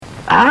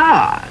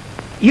Ah,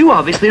 you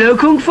obviously know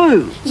Kung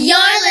Fu.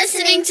 You're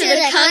listening to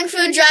the Kung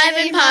Fu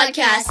Drive-In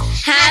Podcast.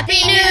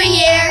 Happy New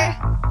Year!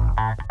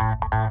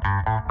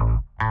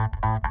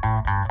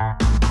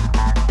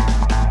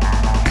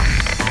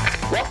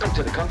 Welcome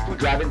to the Kung Fu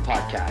Drive-In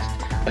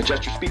Podcast.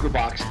 Adjust your speaker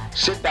box,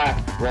 sit back,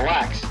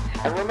 relax,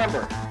 and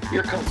remember,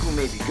 your Kung Fu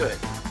may be good,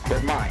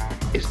 but mine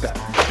is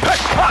better.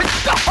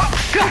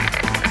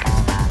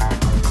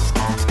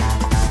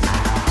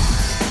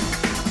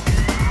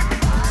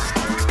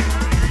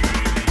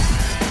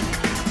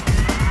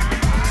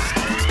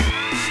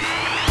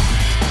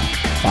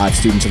 5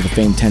 students of the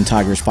famed 10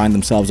 Tigers find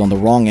themselves on the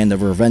wrong end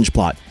of a revenge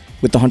plot.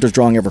 With the hunters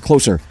drawing ever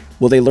closer,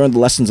 will they learn the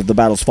lessons of the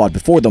battles fought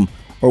before them,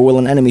 or will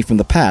an enemy from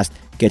the past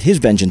get his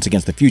vengeance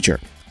against the future?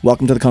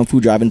 Welcome to the Kung Fu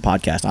Drive-In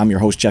Podcast. I'm your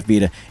host, Jeff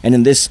Vita, and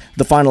in this,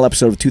 the final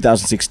episode of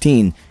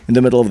 2016, in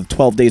the middle of the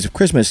 12 days of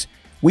Christmas,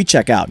 we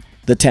check out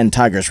the 10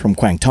 Tigers from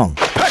Kwang Tung.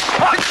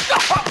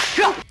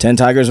 10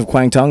 Tigers of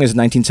Kwang Tung is a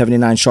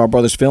 1979 Shaw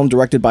Brothers film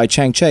directed by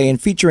Chang Cheh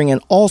and featuring an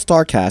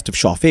all-star cast of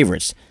Shaw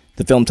favorites.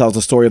 The film tells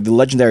the story of the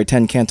legendary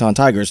 10 Canton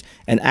Tigers,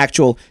 an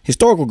actual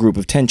historical group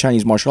of 10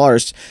 Chinese martial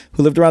artists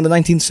who lived around the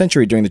 19th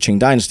century during the Qing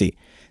Dynasty.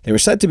 They were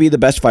said to be the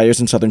best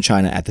fighters in southern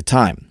China at the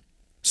time.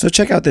 So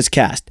check out this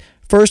cast.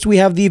 First, we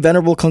have the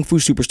venerable kung fu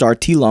superstar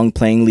Ti Lung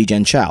playing Li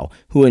Jianchao,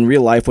 who in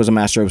real life was a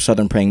master of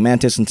Southern Praying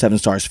Mantis and Seven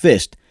Stars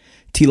Fist.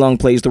 Ti Lung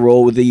plays the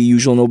role with the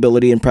usual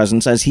nobility and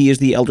presence as he is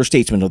the elder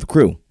statesman of the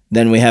crew.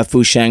 Then we have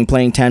Fu Sheng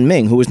playing Tan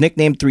Ming, who was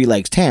nicknamed Three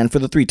Legs Tan for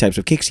the 3 types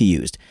of kicks he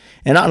used.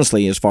 And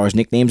honestly, as far as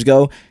nicknames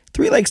go,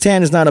 Three Legs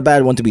Tan is not a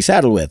bad one to be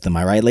saddled with, am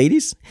I right,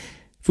 ladies?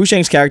 Fu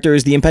Sheng's character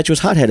is the impetuous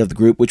hothead of the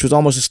group, which was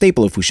almost a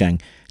staple of Fu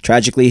Sheng.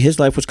 Tragically, his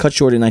life was cut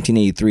short in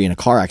 1983 in a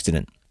car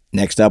accident.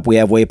 Next up, we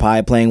have Wei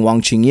Pai playing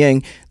Wang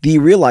Qingying, the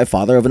real-life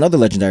father of another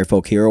legendary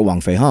folk hero,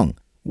 Wang Fei Hung.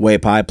 Wei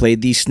Pai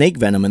played the snake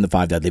venom in the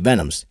 5 Deadly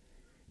Venoms.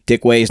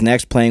 Dick Wei is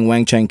next playing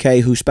Wang Cheng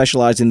Kei, who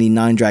specialized in the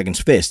 9 Dragons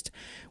Fist.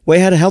 Wei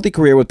had a healthy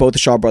career with both the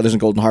Shaw Brothers and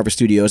Golden Harvest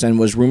Studios and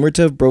was rumored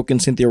to have broken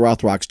Cynthia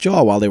Rothrock's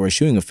jaw while they were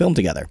shooting a film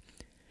together.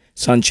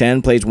 Sun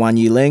Chen plays Wan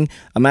Yiling,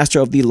 a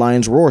master of the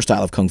Lion's Roar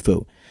style of Kung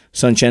Fu.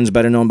 Sun Chen's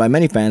better known by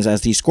many fans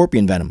as the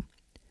Scorpion Venom.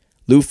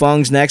 Lu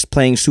Feng's next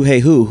playing Su Hei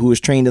Hu, who was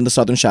trained in the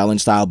Southern Shaolin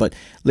style but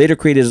later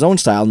created his own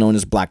style known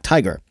as Black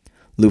Tiger.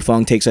 Lu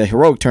Feng takes a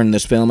heroic turn in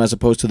this film as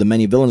opposed to the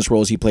many villainous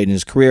roles he played in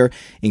his career,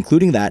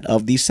 including that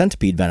of the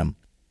Centipede Venom.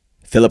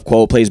 Philip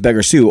Kuo plays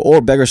Beggar Su,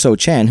 or Beggar So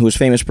Chan, who is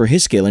famous for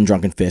his skill in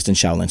Drunken Fist and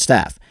Shaolin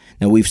Staff.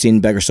 Now, we've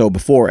seen Beggar So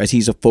before, as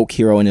he's a folk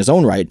hero in his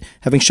own right,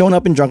 having shown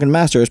up in Drunken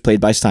Master as played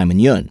by Simon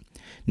Yun.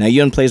 Now,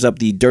 Yun plays up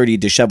the dirty,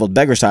 disheveled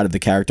beggar side of the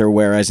character,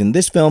 whereas in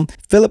this film,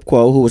 Philip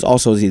Kuo, who was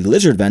also the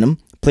Lizard Venom,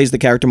 plays the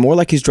character more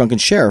like his drunken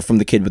sheriff from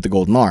The Kid with the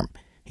Golden Arm.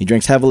 He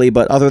drinks heavily,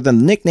 but other than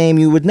the nickname,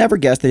 you would never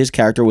guess that his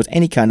character was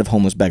any kind of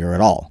homeless beggar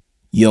at all.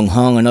 Yung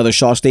Hung, another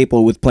Shaw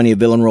staple with plenty of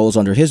villain roles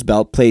under his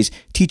belt, plays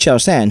Ti Chao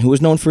San, who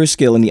is known for his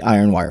skill in the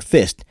Iron Wire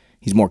Fist.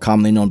 He's more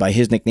commonly known by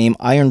his nickname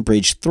Iron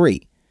Bridge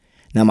 3.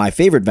 Now, my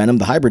favorite Venom,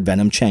 the hybrid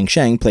Venom, Chang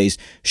Sheng, plays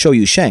Shou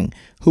Yu Sheng,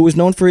 who is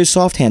known for his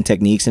soft hand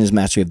techniques and his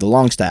mastery of the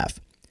long staff.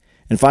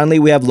 And finally,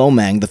 we have Lo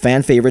Mang, the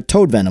fan favorite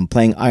Toad Venom,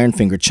 playing Iron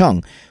Finger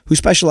Chung, who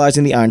specialized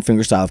in the Iron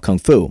Finger style of Kung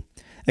Fu.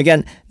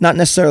 Again, not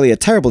necessarily a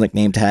terrible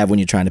nickname to have when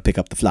you're trying to pick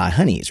up the fly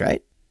honeys,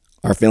 right?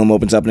 Our film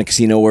opens up in a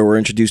casino where we're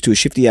introduced to a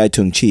shifty-eyed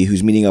Tung Chi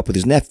who's meeting up with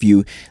his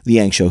nephew,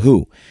 Liang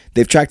Shouhu.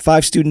 They've tracked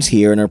 5 students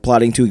here and are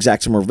plotting to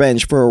exact some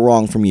revenge for a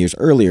wrong from years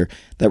earlier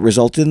that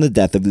resulted in the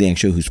death of Liang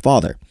Shouhu's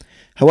father.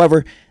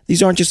 However,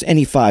 these aren't just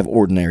any 5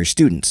 ordinary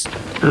students.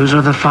 Those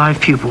are the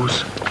 5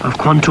 pupils of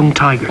Kwang Tung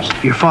Tigers.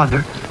 Your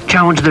father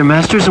challenged their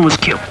masters and was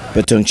killed.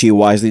 But Tung Chi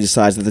wisely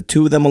decides that the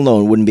 2 of them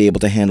alone wouldn't be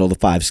able to handle the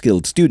 5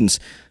 skilled students,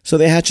 so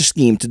they hatch a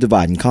scheme to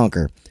divide and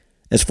conquer.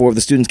 As 4 of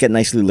the students get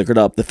nicely liquored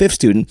up, the 5th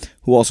student,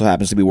 who also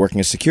happens to be working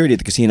as security at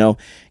the casino,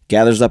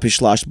 gathers up his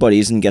sloshed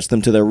buddies and gets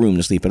them to their room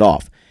to sleep it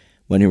off.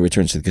 When he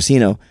returns to the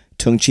casino,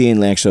 Tung Chi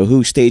and Liang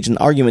Shouhu stage an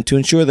argument to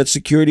ensure that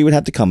security would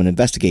have to come and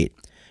investigate.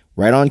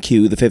 Right on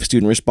cue, the 5th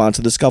student responds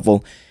to the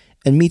scuffle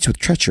and meets with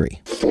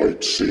treachery.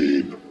 Fight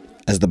scene.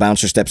 As the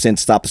bouncer steps in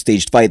to stop the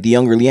staged fight, the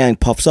younger Liang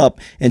puffs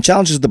up and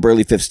challenges the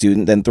burly 5th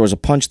student, then throws a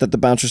punch that the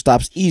bouncer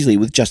stops easily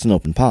with just an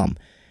open palm.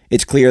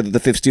 It's clear that the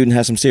 5th student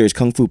has some serious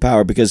kung fu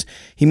power because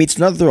he meets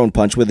another thrown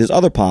punch with his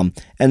other palm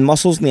and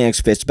muscles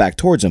Liang's fist back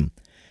towards him.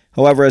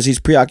 However, as he's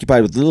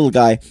preoccupied with the little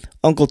guy,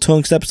 Uncle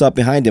Tung steps up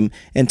behind him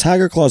and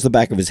tiger claws the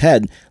back of his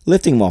head,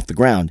 lifting him off the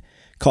ground,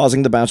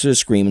 causing the bouncer to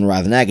scream and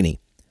writhe in agony.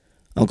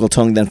 Uncle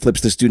Tung then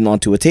flips the student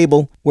onto a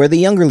table, where the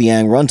younger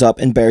Liang runs up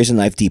and buries a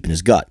knife deep in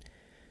his gut.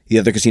 The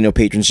other casino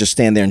patrons just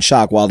stand there in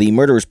shock while the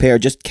murderous pair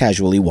just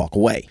casually walk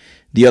away.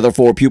 The other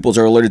 4 pupils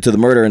are alerted to the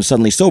murder and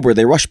suddenly sober,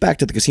 they rush back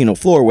to the casino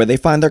floor where they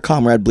find their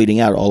comrade bleeding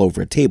out all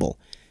over a table.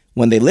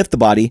 When they lift the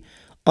body,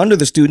 under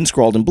the student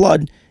scrawled in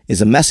blood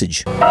is a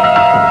message.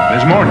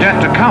 There's more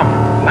death to come.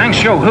 Liang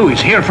Shouhu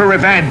is here for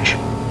revenge.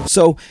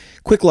 So,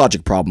 quick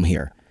logic problem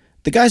here.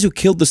 The guys who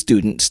killed the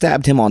student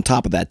stabbed him on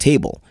top of that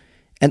table,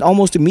 and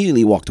almost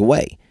immediately walked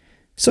away.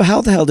 So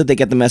how the hell did they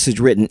get the message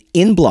written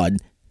in blood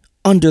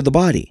under the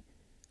body?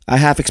 I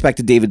half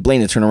expected David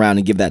Blaine to turn around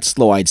and give that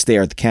slow-eyed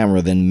stare at the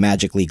camera, then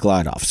magically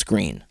glide off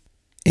screen.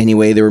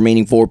 Anyway, the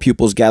remaining 4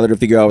 pupils gather to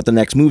figure out what the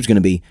next move's going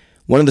to be.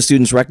 One of the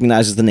students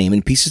recognizes the name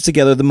and pieces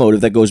together the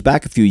motive that goes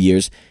back a few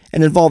years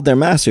and involved their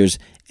masters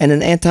and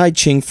an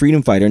anti-Qing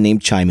freedom fighter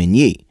named Chai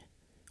Min-yi.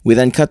 We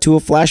then cut to a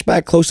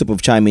flashback close-up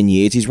of Chai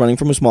Min-yi as he's running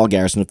from a small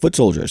garrison of foot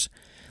soldiers.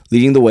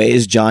 Leading the way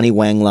is Johnny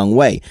Wang Lung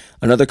Wei,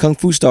 another kung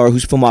fu star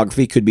whose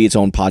filmography could be its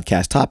own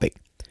podcast topic.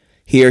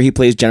 Here he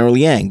plays General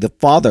Liang, the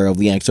father of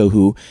Liang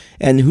So-hu,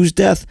 and whose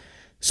death,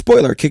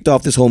 spoiler, kicked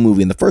off this whole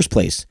movie in the first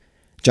place.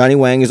 Johnny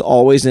Wang is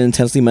always an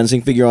intensely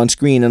menacing figure on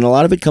screen, and a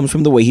lot of it comes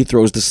from the way he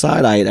throws the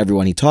side-eye at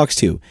everyone he talks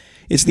to.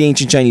 It's the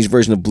ancient Chinese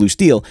version of Blue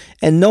Steel,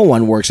 and no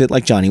one works it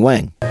like Johnny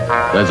Wang.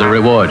 There's a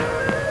reward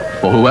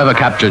for whoever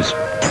captures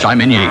Chai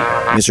Min-yi.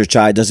 Mr.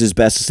 Chai does his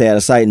best to stay out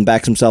of sight and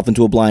backs himself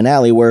into a blind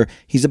alley where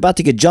he's about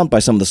to get jumped by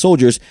some of the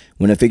soldiers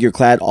when a figure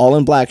clad all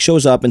in black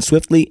shows up and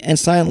swiftly and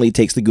silently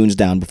takes the goons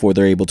down before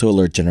they're able to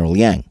alert General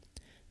Liang.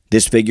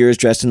 This figure is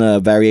dressed in a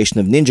variation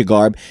of ninja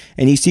garb,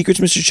 and he secrets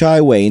Mr. Chai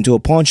away into a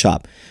pawn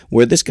shop,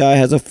 where this guy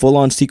has a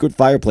full-on secret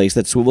fireplace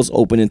that swivels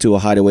open into a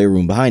hideaway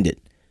room behind it.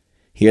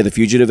 Here the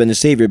fugitive and his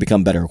savior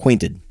become better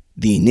acquainted.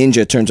 The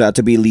ninja turns out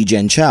to be Li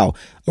Jianchao,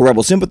 a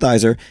rebel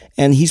sympathizer,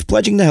 and he's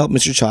pledging to help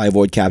Mr. Chai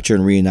avoid capture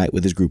and reunite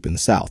with his group in the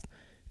south.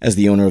 As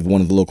the owner of one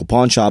of the local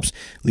pawn shops,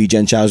 Li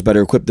Jianchao is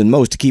better equipped than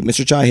most to keep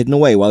Mr. Chai hidden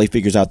away while he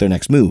figures out their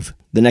next move.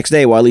 The next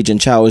day, while Li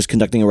Jianchao is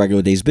conducting a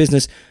regular day's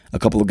business, a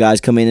couple of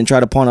guys come in and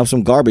try to pawn off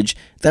some garbage,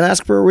 then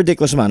ask for a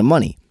ridiculous amount of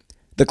money.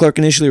 The clerk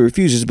initially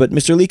refuses, but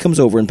Mr. Li comes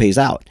over and pays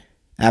out.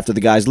 After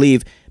the guys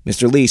leave,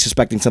 Mr. Li,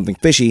 suspecting something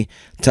fishy,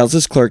 tells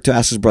his clerk to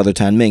ask his brother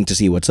Tan Ming to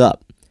see what's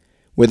up.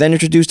 We're then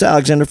introduced to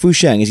Alexander Fu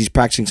Sheng as he's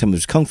practicing some of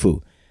his kung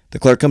fu. The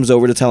clerk comes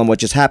over to tell him what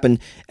just happened,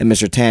 and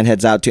Mr. Tan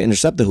heads out to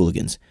intercept the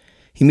hooligans.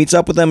 He meets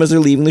up with them as they're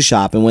leaving the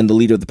shop, and when the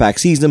leader of the pack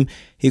sees them,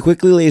 he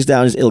quickly lays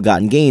down his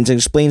ill-gotten gains and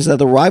explains that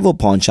the rival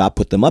pawn shop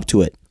put them up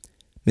to it.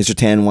 Mr.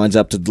 Tan winds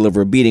up to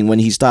deliver a beating when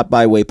he's stopped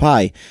by Wei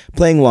Pai,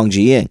 playing Wang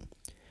Jiying.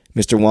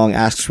 Mr. Wang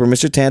asks for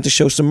Mr. Tan to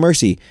show some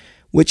mercy,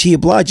 which he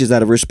obliges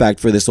out of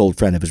respect for this old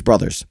friend of his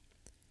brother's.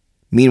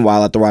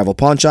 Meanwhile, at the rival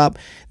pawn shop,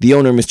 the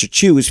owner, Mr.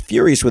 Chu, is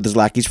furious with his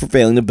lackeys for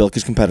failing to bilk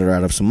his competitor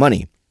out of some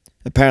money.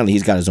 Apparently,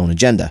 he's got his own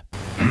agenda.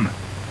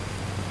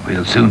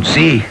 We'll soon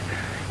see.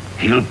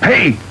 He'll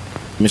pay.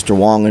 Mr.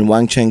 Wang and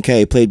Wang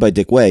Chengkei, played by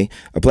Dick Wei,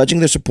 are pledging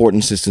their support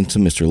and assistance to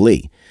Mr.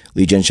 Li.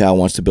 Li Jianchao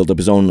wants to build up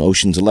his own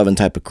Ocean's 11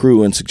 type of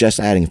crew and suggests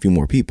adding a few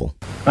more people.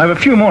 I have a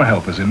few more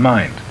helpers in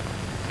mind.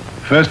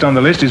 First on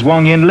the list is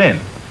Wang Yin-lin.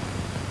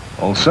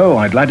 Also,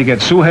 I'd like to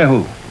get Su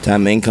He-hu.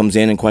 Tan Ming comes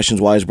in and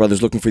questions why his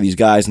brother's looking for these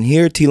guys, and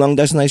here Ti Lung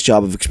does a nice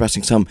job of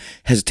expressing some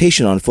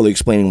hesitation on fully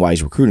explaining why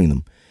he's recruiting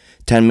them.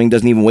 Tan Ming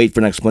doesn't even wait for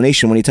an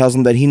explanation when he tells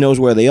them that he knows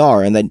where they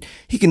are and that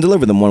he can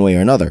deliver them one way or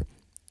another.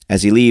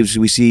 As he leaves,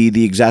 we see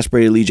the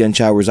exasperated Li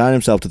Jianchao resign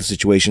himself to the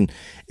situation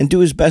and do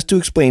his best to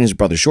explain his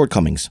brother's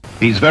shortcomings.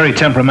 He's very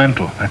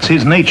temperamental. That's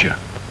his nature.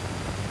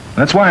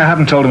 That's why I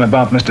haven't told him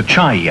about Mr.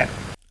 Chai yet.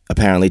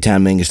 Apparently,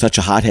 Tan Ming is such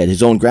a hothead,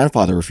 his own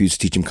grandfather refused to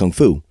teach him kung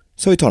fu,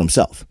 so he taught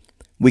himself.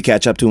 We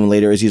catch up to him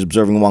later as he's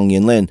observing Wang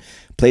Yin-lin,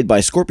 played by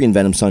Scorpion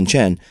Venom Sun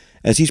Chen,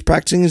 as he's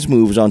practicing his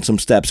moves on some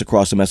steps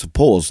across a mess of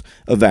poles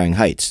of varying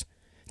heights.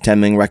 Tan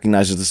Ming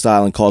recognizes the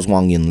style and calls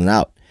Wang Yin-lin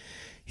out.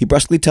 He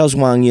brusquely tells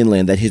Wang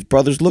Yin-lin that his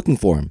brother's looking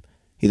for him.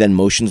 He then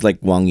motions like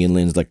Wang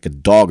Yin-lin's like a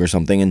dog or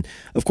something, and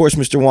of course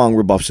Mr. Wang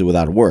rebuffs it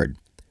without a word.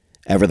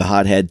 Ever the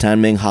hothead,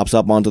 Tan Ming hops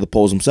up onto the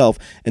poles himself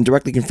and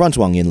directly confronts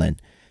Wang Yin-lin.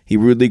 He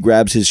rudely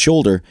grabs his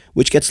shoulder,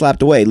 which gets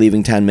slapped away,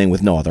 leaving Tan Ming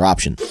with no other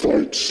option.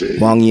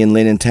 Wang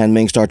Yin-lin and Tan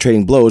Ming start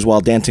trading blows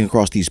while dancing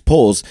across these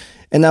poles,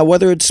 and now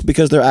whether it's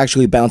because they're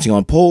actually bouncing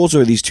on poles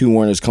or these two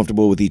weren't as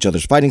comfortable with each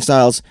other's fighting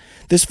styles,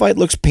 this fight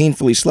looks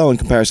painfully slow in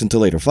comparison to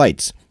later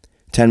fights.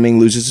 Tan Ming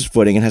loses his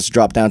footing and has to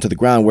drop down to the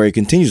ground where he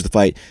continues the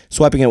fight,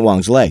 swiping at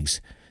Wang's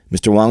legs.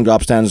 Mr. Wang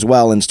drops down as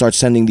well and starts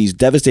sending these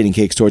devastating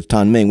kicks towards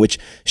Tan Ming, which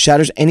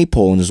shatters any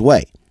pole in his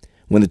way.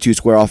 When the two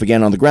square off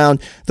again on the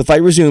ground, the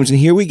fight resumes, and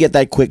here we get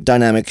that quick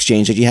dynamic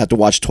exchange that you have to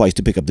watch twice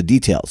to pick up the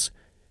details.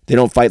 They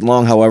don't fight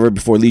long, however,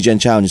 before Li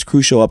Jianchao and his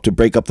crew show up to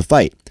break up the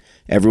fight.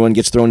 Everyone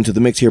gets thrown into the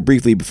mix here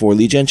briefly before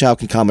Li Jianchao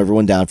can calm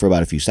everyone down for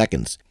about a few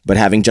seconds. But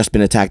having just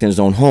been attacked in his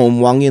own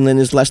home, Wang Yin-lin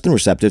is less than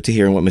receptive to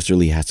hearing what Mr.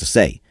 Li has to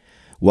say.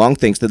 Wang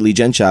thinks that Li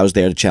Jianchao is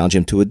there to challenge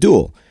him to a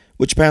duel,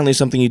 which apparently is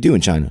something you do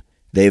in China.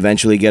 They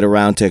eventually get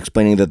around to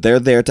explaining that they're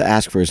there to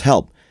ask for his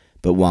help,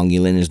 but Wang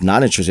Yin-lin is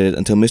not interested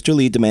until Mr.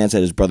 Li demands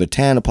that his brother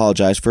Tan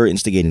apologize for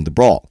instigating the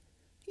brawl.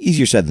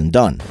 Easier said than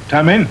done.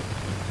 Tan Ming,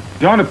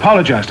 don't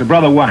apologize to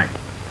Brother Wang.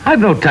 I've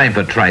no time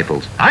for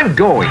trifles. I'm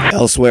going.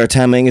 Elsewhere,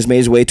 Tan Ming has made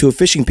his way to a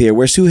fishing pier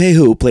where Su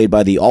He-hu, played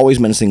by the always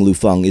menacing Lu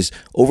Feng, is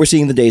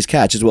overseeing the day's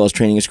catch as well as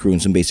training his crew in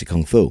some basic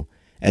kung fu.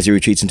 As he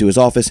retreats into his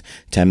office,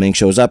 Tan Ming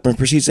shows up and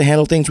proceeds to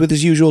handle things with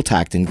his usual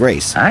tact and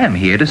grace. I am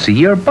here to see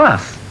your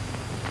boss.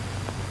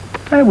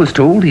 I was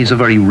told he's a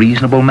very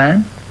reasonable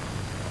man,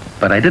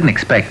 but I didn't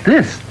expect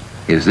this.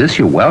 Is this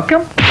your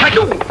welcome?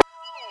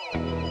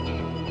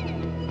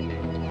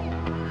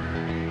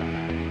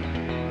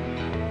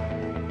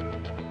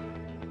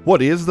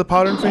 What is the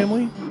Podern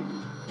Family?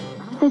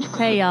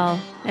 Hey y'all,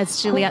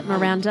 it's Juliette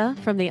Miranda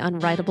from the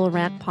Unwritable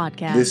Rant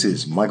podcast. This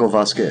is Michael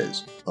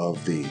Vasquez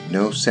of the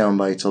No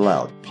Soundbites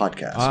Allowed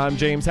podcast. I'm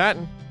James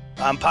Hatton.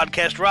 I'm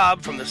Podcast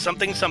Rob from the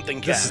Something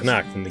Something Cast. This is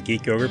Knock from the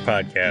Geek Ogre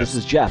podcast. This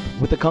is Jeff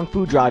with the Kung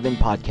Fu Drive-In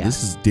podcast.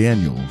 This is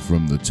Daniel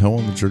from the Toe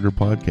on the Trigger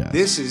podcast.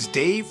 This is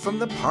Dave from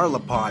the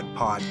Parlapod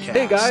podcast.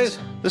 Hey guys,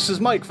 this is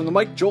Mike from the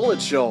Mike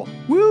Jolett Show.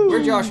 Woo!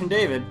 We're Josh and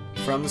David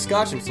from the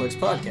Scotch and Flicks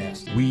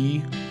podcast.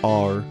 We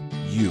are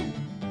you,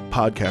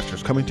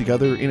 podcasters coming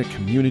together in a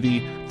community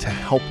to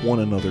help one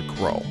another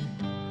grow.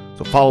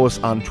 So follow us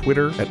on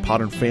Twitter at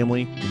Podern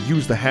Family and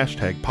use the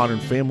hashtag Podern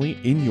Family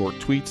in your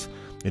tweets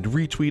and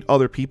retweet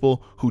other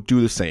people who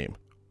do the same.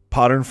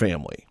 Podern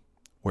Family,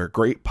 where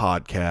great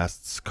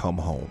podcasts come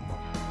home.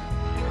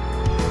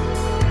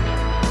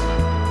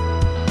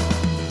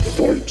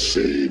 Fight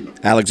scene.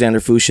 Alexander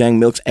Fusheng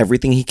milks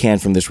everything he can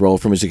from this role,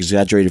 from his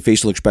exaggerated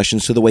facial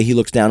expressions to the way he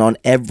looks down on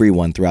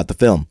everyone throughout the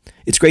film.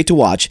 It's great to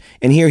watch,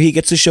 and here he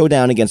gets to show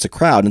down against a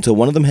crowd until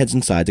one of them heads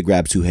inside to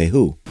grab Soo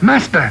Hee-hoo.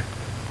 Master,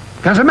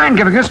 there's a man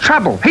giving us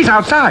trouble. He's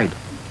outside.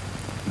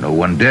 No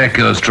one dare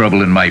cause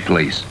trouble in my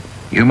place.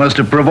 You must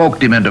have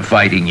provoked him into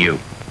fighting you.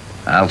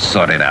 I'll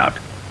sort it out.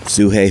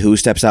 Soo Hee-hoo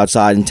steps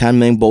outside and Tan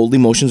Meng boldly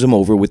motions him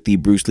over with the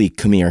Bruce Lee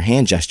come here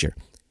hand gesture.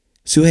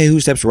 Soo Hee-hoo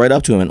steps right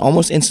up to him and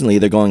almost instantly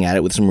they're going at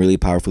it with some really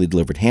powerfully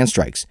delivered hand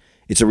strikes.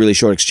 It's a really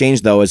short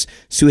exchange though, as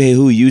Soo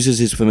Hee-hoo uses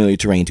his familiar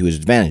terrain to his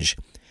advantage.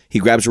 He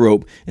grabs a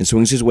rope and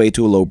swings his way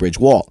to a low bridge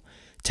wall.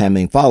 Tan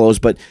Meng follows,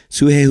 but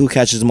Soo Hee-hoo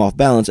catches him off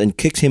balance and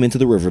kicks him into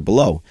the river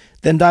below,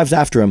 then dives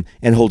after him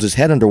and holds his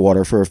head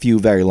underwater for a few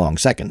very long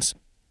seconds.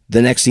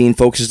 The next scene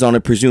focuses on a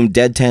presumed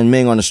dead Tan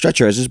Meng on a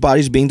stretcher as his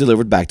body is being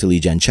delivered back to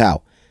Li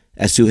Jianchao.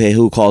 As Soo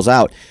Hee-hoo calls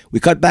out, we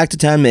cut back to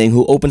Tan Meng,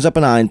 who opens up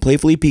an eye and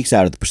playfully peeks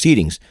out at the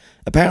proceedings.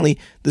 Apparently,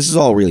 this is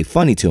all really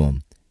funny to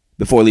him.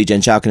 Before Li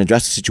Jianchao can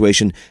address the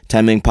situation,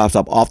 Tan Meng pops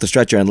up off the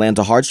stretcher and lands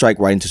a hard strike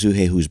right into Soo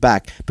Hee-hoo's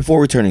back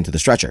before returning to the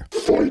stretcher.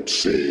 Fight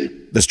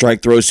scene. The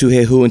strike throws Soo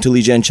Hee-hoo into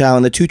Li Jianchao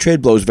and the two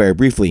trade blows very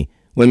briefly.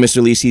 When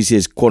Mr. Li sees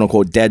his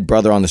quote-unquote dead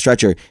brother on the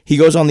stretcher, he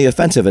goes on the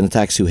offensive and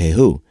attacks Soo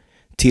Hee-hoo.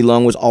 T.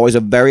 Lung was always a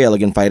very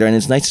elegant fighter, and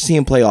it's nice to see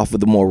him play off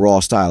with the more raw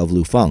style of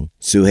Lu Feng.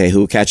 Soo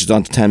Hee-hoo catches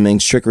on to Tan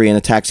Meng's trickery and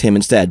attacks him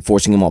instead,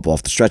 forcing him up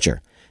off the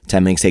stretcher.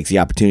 Tan Meng takes the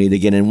opportunity to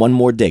get in one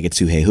more dig at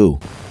Soo Hee-hoo.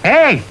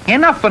 Hey,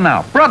 enough for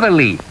now. Brother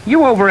Lee,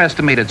 you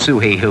overestimated Soo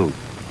Hee-hoo.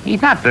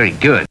 He's not very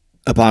good.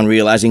 Upon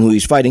realizing who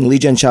he's fighting, Li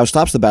Jianchao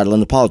stops the battle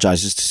and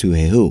apologizes to Soo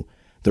Hee-hoo.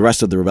 The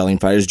rest of the rebellion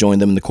fighters join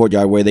them in the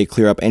courtyard where they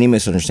clear up any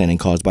misunderstanding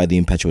caused by the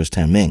impetuous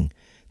Tan Meng.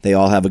 They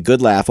all have a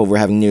good laugh over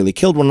having nearly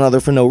killed one another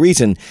for no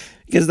reason,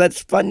 because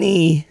that's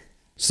funny.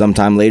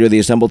 Sometime later, the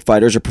assembled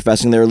fighters are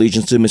professing their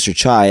allegiance to Mr.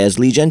 Chai as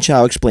Li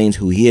Jianchao explains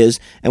who he is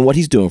and what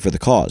he's doing for the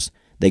cause.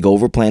 They go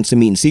over plans to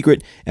meet in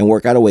secret and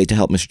work out a way to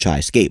help Mr. Chai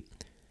escape.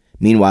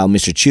 Meanwhile,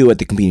 Mr. Chu at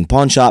the competing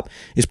pawn shop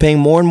is paying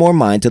more and more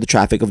mind to the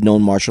traffic of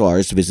known martial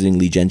artists visiting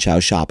Li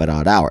Jianchao's shop at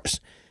odd hours.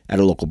 At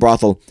a local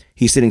brothel,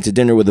 he's sitting to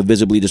dinner with a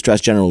visibly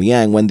distressed General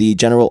Yang when the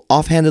general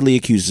offhandedly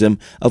accuses him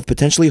of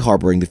potentially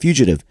harboring the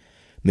fugitive.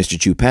 Mr.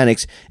 Chu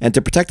panics, and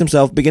to protect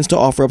himself begins to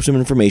offer up some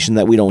information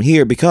that we don't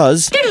hear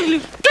because...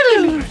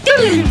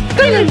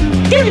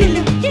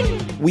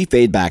 We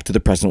fade back to the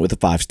present with the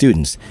 5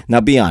 students.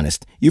 Now be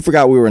honest, you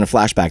forgot we were in a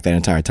flashback that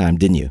entire time,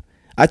 didn't you?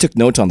 I took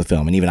notes on the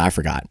film, and even I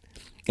forgot.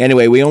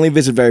 Anyway, we only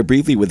visit very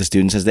briefly with the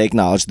students as they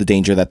acknowledge the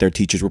danger that their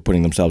teachers were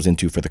putting themselves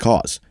into for the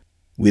cause.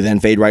 We then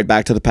fade right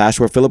back to the past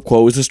where Philip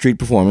Kuo is the street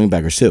performing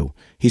Beggar Sue.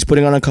 He's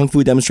putting on a kung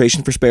fu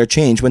demonstration for spare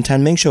change when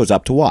Tan Meng shows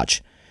up to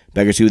watch.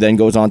 Beggar Sue then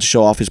goes on to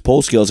show off his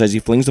pole skills as he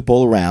flings the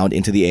pole around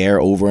into the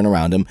air over and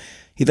around him.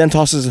 He then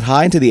tosses it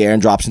high into the air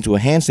and drops into a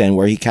handstand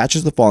where he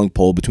catches the falling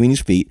pole between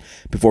his feet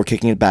before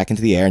kicking it back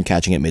into the air and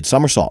catching it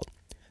mid-somersault.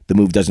 The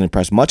move doesn't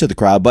impress much of the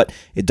crowd, but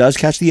it does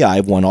catch the eye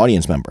of one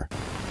audience member.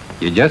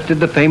 You just did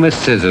the famous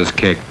scissors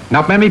kick.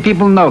 Not many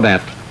people know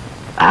that.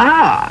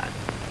 Ah,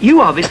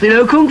 you obviously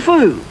know Kung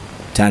Fu.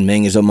 Tan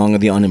Meng is among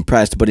the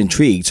unimpressed but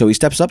intrigued, so he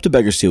steps up to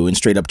Beggar Sue and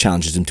straight up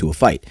challenges him to a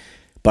fight.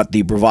 But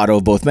the bravado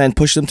of both men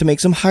pushes them to make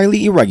some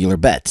highly irregular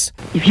bets.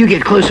 If you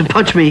get close and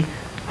punch me,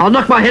 I'll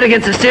knock my head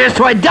against the stairs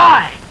till I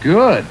die.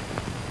 Good.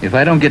 If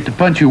I don't get to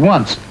punch you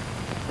once,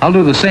 I'll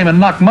do the same and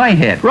knock my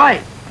head.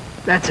 Right.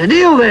 That's a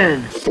deal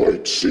then.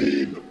 Fight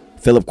scene.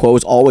 Philip Kuo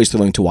is always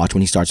thrilling to watch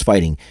when he starts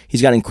fighting.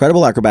 He's got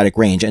incredible acrobatic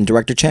range, and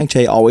director Chang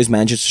Che always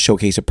manages to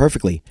showcase it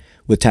perfectly.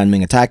 With Tan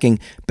Meng attacking,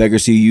 Beggar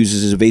Sue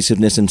uses his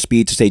evasiveness and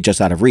speed to stay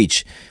just out of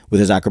reach. With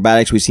his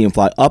acrobatics, we see him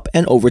fly up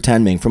and over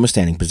Tan Meng from a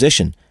standing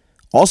position.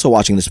 Also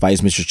watching this fight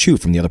is Mr. Chu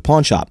from the other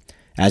pawn shop.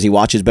 As he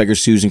watches Beggar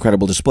Sue's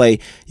incredible display,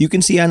 you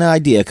can see an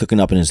idea cooking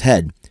up in his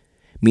head.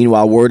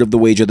 Meanwhile, word of the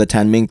wager that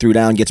Tan Meng threw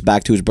down gets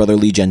back to his brother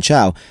Li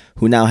Jianchao,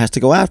 who now has to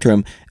go after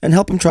him and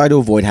help him try to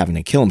avoid having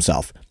to kill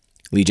himself.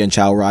 Li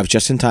Jianchao arrives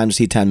just in time to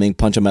see Tan Meng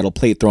punch a metal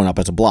plate thrown up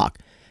as a block.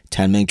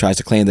 Tan Meng tries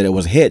to claim that it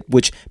was a hit,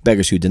 which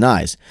Beggar Sue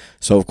denies.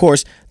 So, of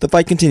course, the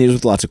fight continues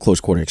with lots of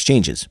close-quarter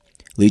exchanges.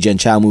 Li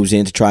Jianchao moves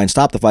in to try and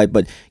stop the fight,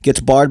 but gets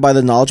barred by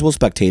the knowledgeable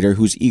spectator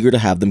who's eager to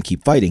have them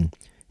keep fighting.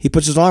 He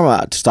puts his arm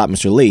out to stop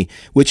Mr. Lee,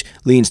 which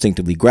Lee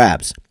instinctively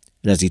grabs.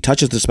 And as he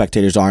touches the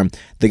spectator's arm,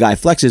 the guy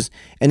flexes,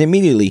 and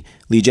immediately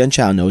Li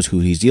Jianchao knows who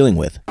he's dealing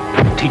with.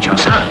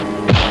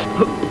 Chicho-san.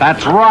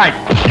 That's right.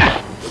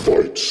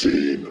 Fight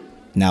scene.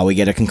 Now we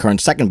get a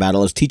concurrent second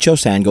battle as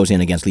Chicho-san goes in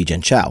against Li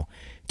Jianchao.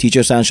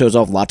 Chicho-san shows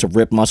off lots of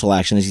ripped muscle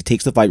action as he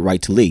takes the fight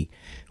right to Lee,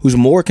 who's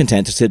more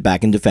content to sit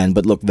back and defend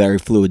but look very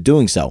fluid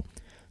doing so.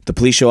 The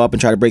police show up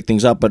and try to break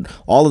things up, but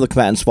all of the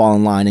combatants fall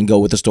in line and go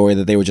with the story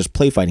that they were just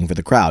play fighting for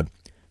the crowd.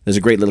 There's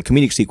a great little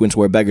comedic sequence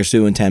where Beggar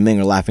Sue and Tan Ming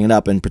are laughing it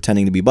up and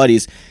pretending to be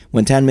buddies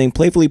when Tan Ming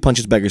playfully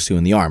punches Beggar Sue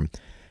in the arm.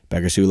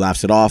 Beggar Sue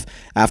laughs it off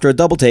after a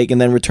double take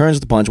and then returns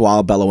the punch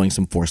while bellowing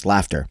some forced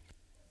laughter.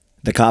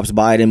 The cops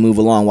buy it and move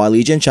along while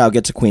Li Jianchao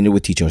gets acquainted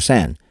with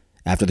Chicho-san.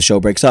 After the show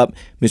breaks up,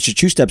 Mr.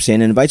 Chu steps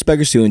in and invites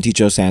Beggar Sue and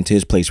Chicho-san to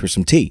his place for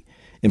some tea.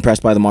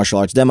 Impressed by the martial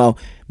arts demo,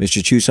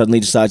 Mr. Chu suddenly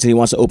decides that he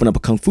wants to open up a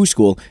kung fu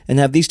school and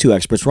have these two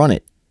experts run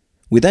it.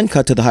 We then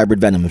cut to the hybrid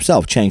Venom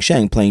himself, Chang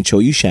Sheng, playing Cho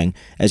Yu-sheng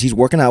as he's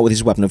working out with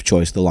his weapon of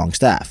choice, the long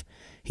staff.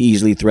 He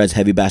easily threads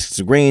heavy baskets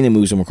of grain and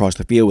moves them across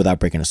the field without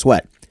breaking a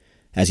sweat.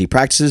 As he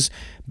practices,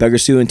 Beggar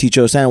Sue and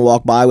Chicho-san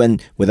walk by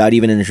and, without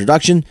even an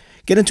introduction,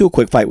 get into a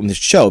quick fight with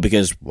Mr. Cho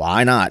because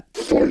why not?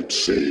 Fight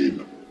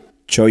scene.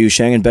 Cho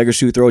Yu-sheng and Beggar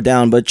Sue throw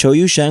down, but Cho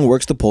Yu-sheng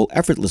works the pole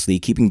effortlessly,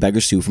 keeping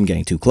Beggar Sue from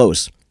getting too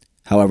close.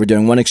 However,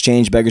 during one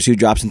exchange, Beggar Sue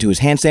drops into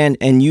his handstand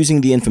and,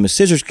 using the infamous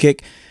scissors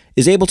kick,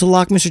 is able to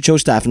lock Mr.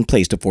 Cho's staff in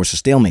place to force a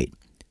stalemate.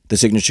 The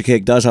signature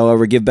kick does,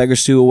 however, give Beggar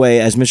Sue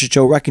away as Mr.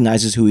 Cho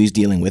recognizes who he's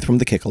dealing with from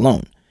the kick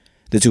alone.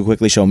 The two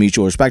quickly show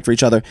mutual respect for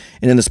each other,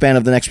 and in the span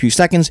of the next few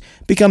seconds,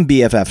 become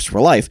BFFs for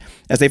life,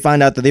 as they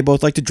find out that they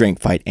both like to drink,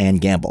 fight,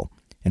 and gamble.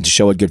 And to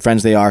show what good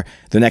friends they are,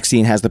 the next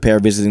scene has the pair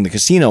visiting the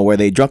casino where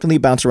they drunkenly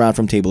bounce around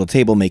from table to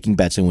table making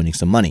bets and winning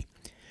some money.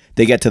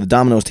 They get to the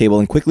dominoes table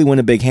and quickly win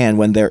a big hand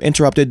when they're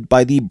interrupted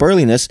by the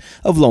burliness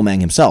of Lo Mang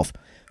himself,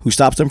 who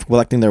stops them from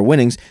collecting their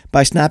winnings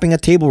by snapping a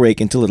table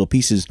rake into little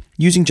pieces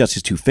using just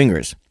his 2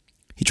 fingers.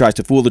 He tries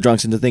to fool the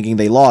drunks into thinking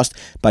they lost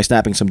by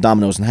snapping some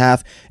dominoes in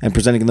half and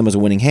presenting them as a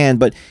winning hand,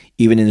 but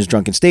even in his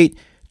drunken state,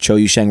 Cho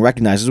Yu-sheng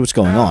recognizes what's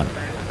going on.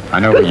 I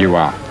know who you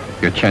are.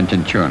 You're Chen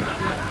Chun.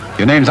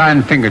 Your name's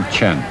Iron-Fingered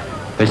Chen.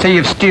 They say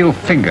you've steel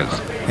fingers.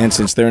 And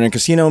since they're in a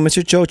casino,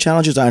 Mr. Cho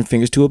challenges Iron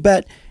Fingers to a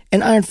bet,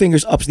 and Iron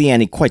Fingers ups the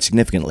ante quite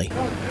significantly.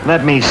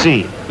 Let me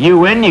see. You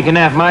win, you can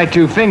have my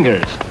 2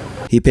 fingers.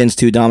 He pins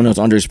 2 dominoes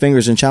under his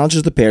fingers and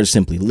challenges the pair to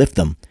simply lift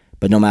them.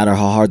 But no matter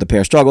how hard the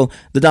pair struggle,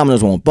 the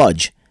dominoes won't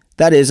budge.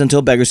 That is,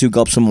 until Beggar Sue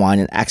gulps some wine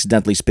and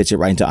accidentally spits it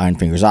right into Iron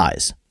Fingers'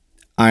 eyes.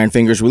 Iron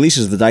Fingers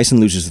releases the dice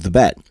and loses the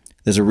bet.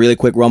 There's a really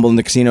quick rumble in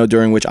the casino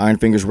during which Iron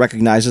Fingers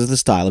recognizes the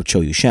style of Cho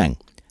Yu-sheng.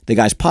 The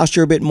guys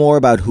posture a bit more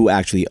about who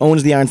actually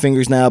owns the Iron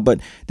Fingers now, but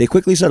they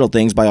quickly settle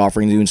things by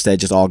offering to instead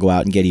just all go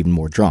out and get even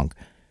more drunk.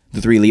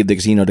 The 3 leave the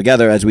casino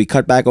together as we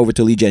cut back over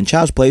to Li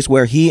Jianchao's place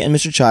where he and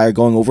Mr. Chai are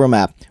going over a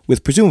map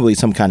with presumably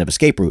some kind of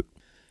escape route.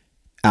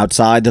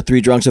 Outside, the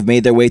 3 drunks have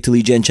made their way to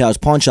Li Jianchao's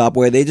pawn shop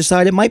where they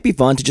decide it might be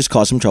fun to just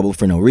cause some trouble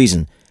for no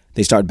reason.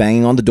 They start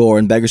banging on the door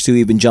and Beggar Sue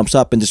even jumps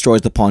up and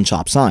destroys the pawn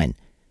shop sign.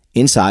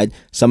 Inside,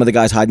 some of the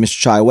guys hide Mr.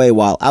 Chai away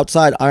while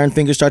outside Iron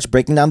Finger starts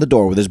breaking down the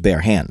door with his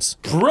bare hands.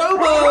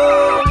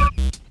 Promo!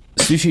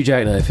 Sushi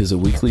Jackknife is a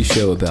weekly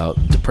show about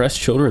depressed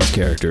children's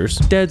characters,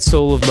 dead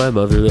soul of my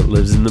mother that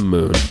lives in the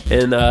moon,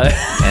 and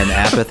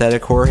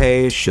apathetic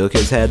Jorge shook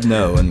his head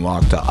no and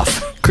walked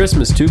off.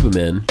 Christmas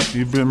Tuba-Man.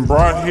 You've been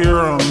brought here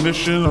on a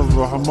mission of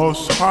the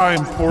most high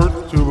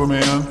import,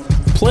 Tuba-Man.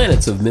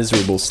 Planets of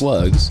Miserable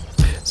Slugs.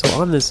 So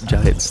on this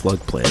giant slug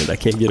planet, I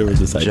can't get over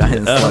this idea.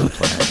 Giant slug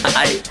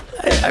planet.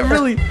 I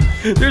really...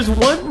 There's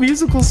one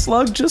musical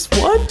slug, just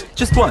one?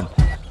 Just one.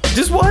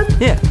 Just one?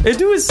 Yeah. And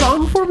do his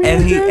song for me.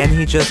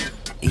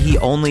 He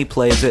only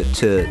plays it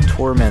to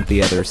torment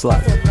the other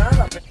slugs.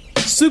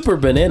 Super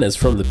Bananas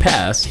from the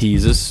past.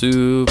 He's a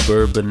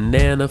super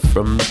banana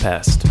from the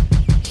past.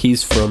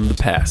 He's from the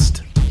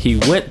past. He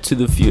went to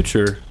the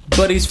future,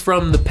 but he's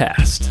from the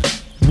past.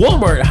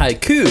 Walmart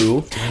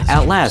Haiku.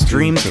 At last,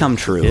 dreams come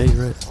true. Yeah,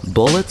 you're right.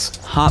 Bullets,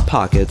 Hot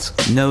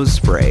Pockets, nose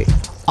spray.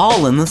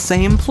 All in the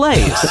same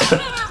place.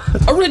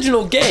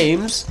 Original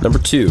Games. Number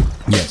 2.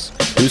 Yes.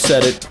 Who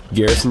said it?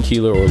 Garrison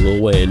Keillor or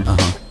Lil Wayne?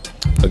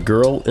 A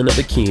girl in a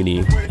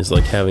bikini is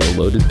like having a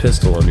loaded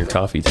pistol on your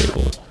coffee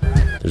table.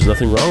 There's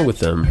nothing wrong with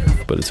them,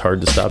 but it's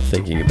hard to stop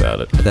thinking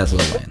about it. That's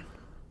Lil Wayne.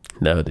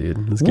 No,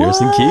 dude. It's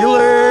Garrison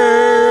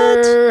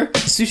Keillor.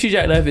 Sushi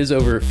Jackknife is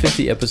over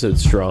 50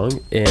 episodes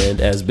strong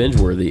and as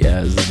binge-worthy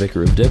as The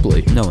Vicar of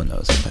Dibley. No one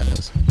knows what that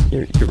is.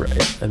 You're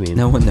right. I mean,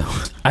 no one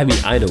knows. I mean,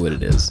 I know what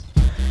it is.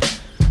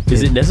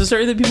 Is it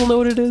necessary that people know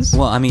what it is?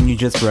 Well, I mean, you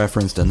just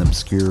referenced an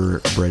obscure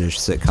British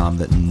sitcom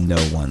that no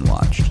one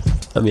watched.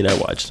 I mean, I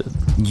watched it.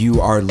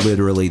 You are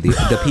literally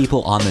the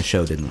people on the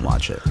show didn't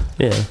watch it.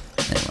 Yeah.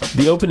 Anyway.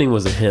 The opening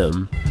was a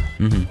hymn.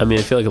 Mm-hmm. I mean,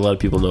 I feel like a lot of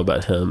people know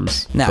about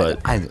hymns. No,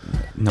 but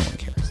no one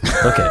cares.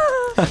 Okay.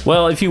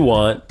 Well, if you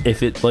want,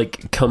 if it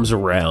like comes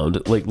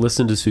around, like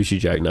listen to Sushi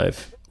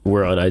Jackknife.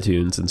 We're on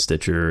iTunes and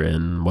Stitcher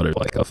and whatever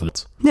like off of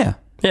it. Yeah.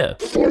 Yeah.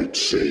 Fight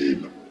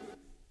scene.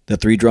 The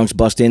three drunks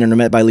bust in and are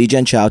met by Li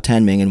Jianchao,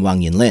 Tan Ming, and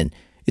Wang Yinlin.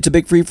 It's a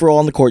big free-for-all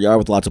in the courtyard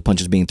with lots of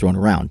punches being thrown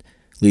around.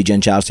 Li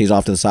Jianchao stays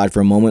off to the side for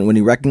a moment when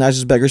he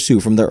recognizes Beggar Sue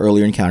from their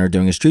earlier encounter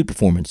during a street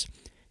performance.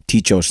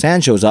 Ticho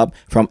San shows up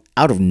from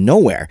out of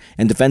nowhere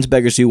and defends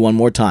Beggar Sue one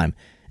more time.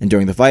 And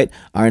during the fight,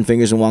 Iron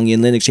Fingers and Wang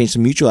Yinlin exchange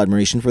some mutual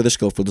admiration for their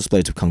skillful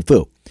displays of kung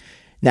fu.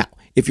 Now,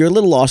 if you're a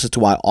little lost as to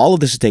why all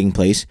of this is taking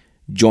place,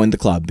 join the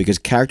club because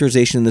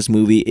characterization in this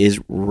movie is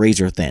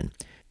razor thin.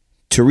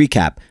 To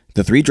recap,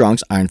 the three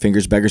drunks, Iron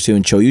Fingers, Beggar Sue,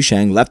 and Cho Yu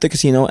Sheng, left the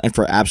casino and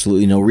for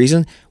absolutely no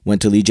reason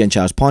went to Li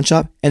Jianchao's pawn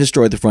shop and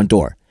destroyed the front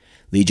door.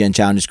 Li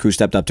Jianchao and his crew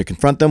stepped up to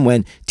confront them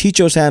when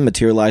Ticho San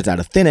materialized out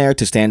of thin air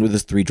to stand with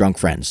his three drunk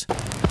friends.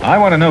 I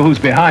want to know who's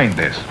behind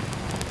this.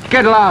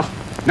 Get lost.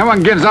 No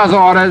one gives us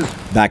orders.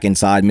 Back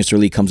inside, Mr.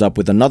 Li comes up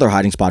with another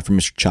hiding spot for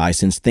Mr. Chai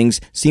since things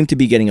seem to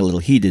be getting a little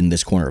heated in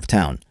this corner of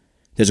town.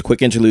 There's a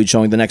quick interlude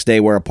showing the next day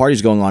where a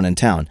party's going on in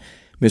town.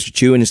 Mr.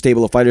 Chu and his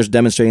stable of fighters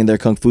demonstrating their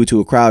kung fu to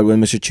a crowd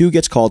when Mr. Chu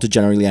gets called to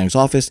General Liang's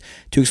office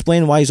to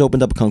explain why he's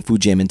opened up a kung fu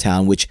gym in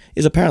town, which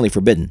is apparently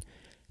forbidden.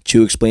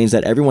 Chu explains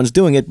that everyone's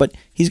doing it, but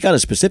he's got a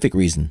specific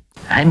reason.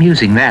 I'm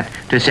using that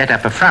to set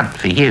up a front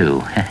for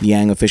you.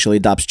 Liang officially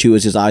adopts Chu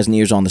as his eyes and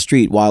ears on the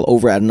street, while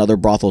over at another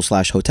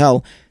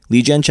brothel/hotel,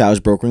 Li Jianchao is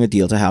brokering a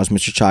deal to house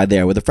Mr. Chai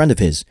there with a friend of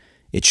his.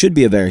 It should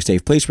be a very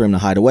safe place for him to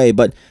hide away,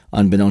 but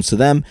unbeknownst to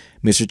them,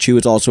 Mr. Chu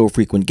is also a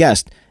frequent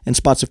guest and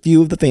spots a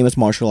few of the famous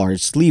martial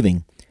artists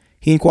leaving.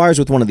 He inquires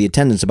with one of the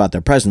attendants about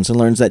their presence and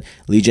learns that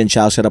Li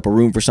Jianchao set up a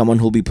room for someone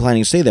who'll be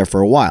planning to stay there for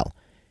a while.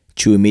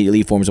 Chu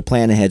immediately forms a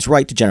plan and heads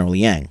right to General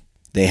Liang.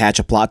 They hatch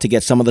a plot to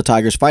get some of the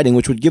Tigers fighting,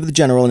 which would give the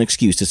general an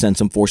excuse to send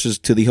some forces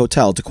to the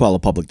hotel to quell a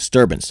public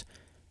disturbance.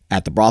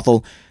 At the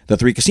brothel, the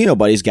three casino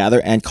buddies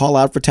gather and call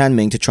out for Tan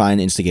Ming to try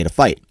and instigate a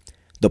fight.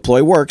 The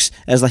ploy works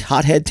as the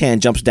hothead Tan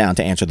jumps down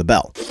to answer the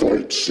bell.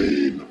 Fight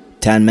scene.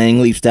 Tan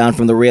Ming leaps down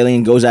from the railing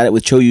and goes at it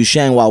with Cho Yu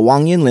Sheng while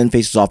Wang Yinlin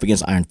faces off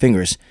against Iron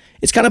Fingers.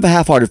 It's kind of a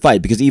half-hearted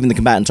fight because even the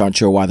combatants aren't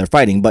sure why they're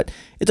fighting, but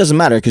it doesn't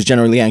matter because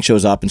General Liang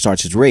shows up and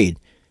starts his raid.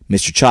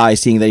 Mr. Chai,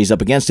 seeing that he's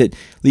up against it,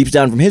 leaps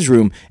down from his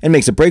room and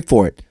makes a break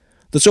for it.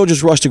 The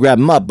soldiers rush to grab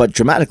him up, but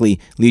dramatically,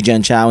 Li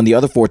Jianchao and the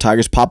other four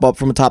Tigers pop up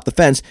from atop the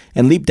fence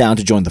and leap down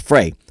to join the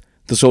fray.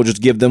 The soldiers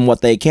give them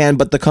what they can,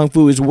 but the kung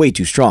fu is way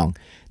too strong.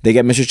 They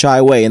get Mr. Chai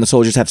away and the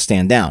soldiers have to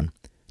stand down.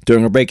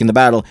 During a break in the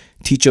battle,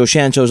 Ticho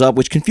San shows up,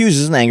 which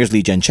confuses and angers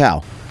Li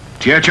Jianchao.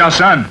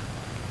 Tiechao-san,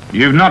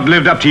 you've not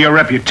lived up to your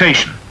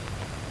reputation.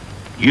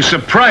 You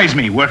surprise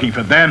me working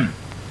for them.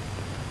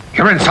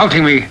 You're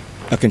insulting me.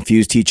 A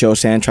confused Ticho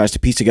San tries to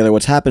piece together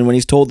what's happened when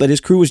he's told that his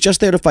crew was just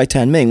there to fight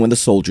Tan Ming when the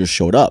soldiers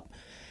showed up.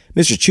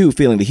 Mr. Chu,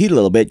 feeling the heat a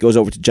little bit, goes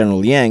over to General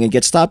Liang and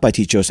gets stopped by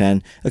Ticho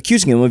San,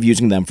 accusing him of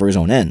using them for his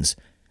own ends.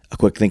 A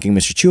quick-thinking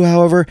Mr. Chu,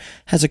 however,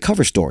 has a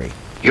cover story.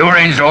 You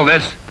arranged all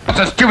this. What's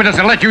so stupid as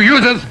to let you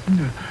use us?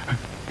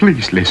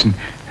 Please listen.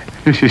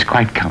 This is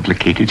quite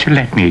complicated, so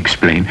let me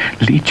explain.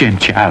 Li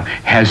Jianchao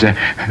has a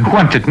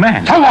wanted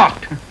man. So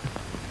what?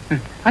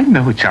 I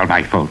know it's all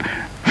my fault.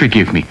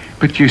 Forgive me.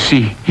 But you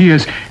see, he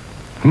is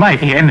my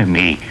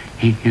enemy.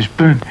 He has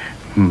burned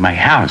my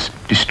house,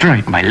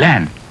 destroyed my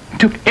land,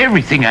 took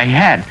everything I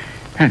had.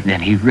 And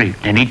then he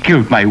raped and he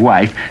killed my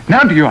wife.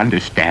 Now do you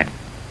understand?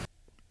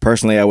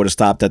 Personally, I would have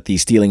stopped at the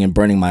stealing and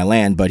burning my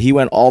land, but he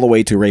went all the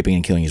way to raping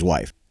and killing his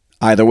wife.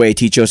 Either way,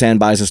 Ticho San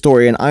buys the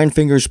story, and Iron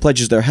Fingers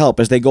pledges their help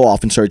as they go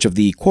off in search of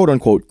the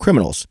quote-unquote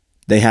criminals.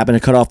 They happen to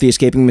cut off the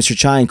escaping Mr.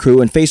 Chai and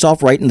crew and face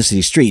off right in the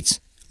city streets.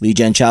 Li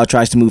Jianchao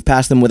tries to move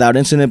past them without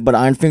incident, but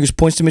Iron Fingers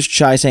points to Mr.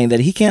 Chai saying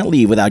that he can't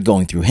leave without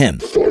going through him.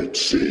 Fight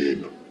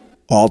scene.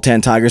 All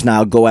 10 Tigers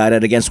now go at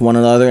it against one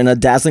another in a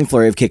dazzling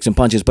flurry of kicks and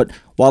punches, but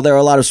while there are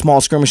a lot of small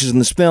skirmishes in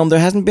this film,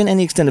 there hasn't been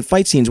any extended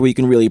fight scenes where you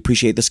can really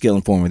appreciate the skill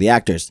and form of the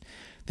actors.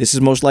 This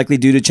is most likely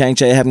due to Chang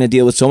Cheh having to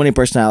deal with so many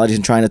personalities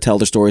and trying to tell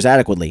their stories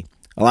adequately.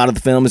 A lot of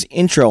the film is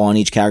intro on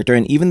each character,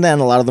 and even then,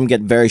 a lot of them get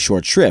very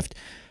short shrift.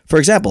 For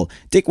example,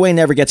 Dick Wei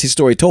never gets his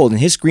story told,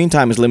 and his screen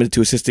time is limited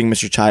to assisting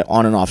Mr. Chai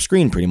on and off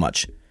screen, pretty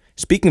much.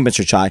 Speaking of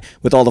Mr. Chai,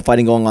 with all the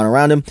fighting going on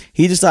around him,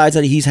 he decides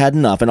that he's had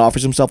enough and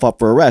offers himself up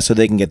for arrest so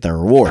they can get their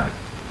reward.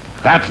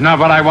 That's not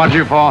what I want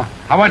you for.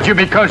 I want you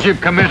because you've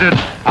committed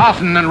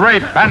arson and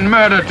rape and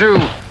murder too.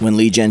 When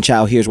Li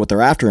Jianchao hears what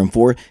they're after him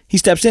for, he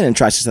steps in and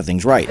tries to set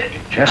things right.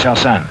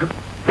 Tiechao-san,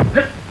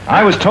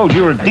 I was told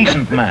you were a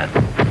decent man,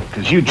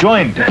 because you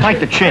joined to fight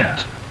the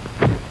Chins.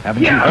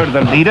 Haven't you heard of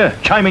the leader,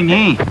 Chai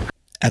Ming-yi?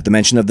 At the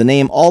mention of the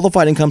name, all the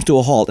fighting comes to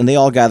a halt and they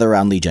all gather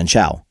around Li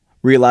Jianchao.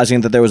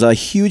 Realizing that there was a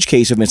huge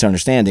case of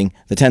misunderstanding,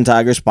 the 10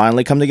 Tigers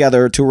finally come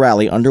together to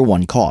rally under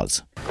one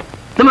cause.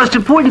 The most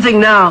important thing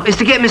now is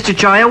to get Mr.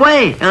 Chai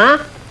away,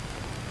 huh?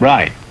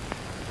 Right.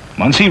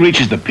 Once he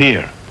reaches the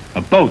pier,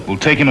 a boat will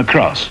take him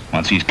across.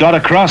 Once he's got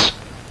across,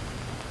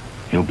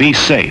 he'll be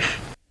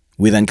safe.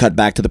 We then cut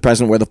back to the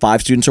present where the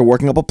 5 students are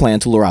working up a plan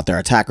to lure out their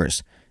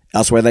attackers.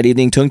 Elsewhere that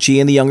evening, Tung Chi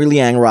and the younger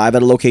Liang arrive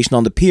at a location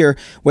on the pier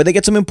where they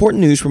get some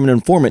important news from an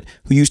informant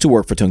who used to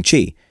work for Tung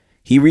Chi.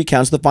 He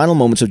recounts the final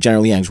moments of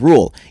General Liang's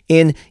rule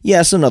in,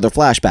 yes, another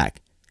flashback.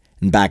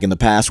 And back in the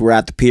past, we're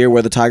at the pier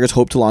where the Tigers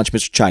hope to launch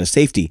Mr. Chai to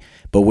safety,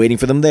 but waiting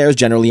for them there is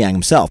General Liang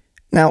himself.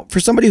 Now, for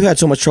somebody who had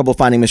so much trouble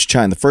finding Mr.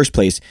 Chai in the first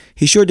place,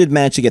 he sure did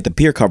manage to get the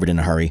pier covered in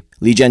a hurry.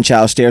 Li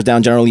Jianchao stares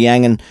down General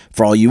Liang, and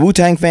for all you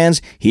Wu-Tang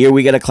fans, here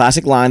we get a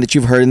classic line that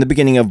you've heard in the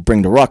beginning of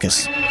Bring the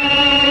Ruckus.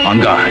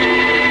 On guard.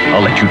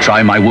 I'll let you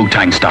try my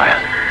Wu-Tang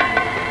style.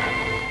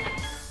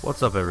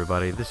 What's up,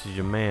 everybody? This is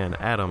your man,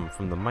 Adam,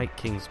 from the Mike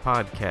Kings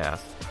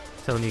Podcast,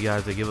 telling you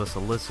guys to give us a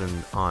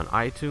listen on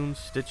iTunes,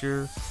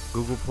 Stitcher,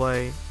 Google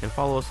Play, and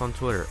follow us on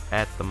Twitter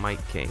at the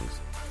Mike Kings.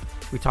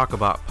 We talk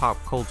about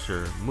pop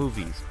culture,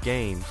 movies,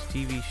 games,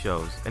 TV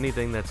shows,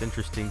 anything that's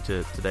interesting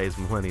to today's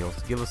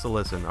millennials. Give us a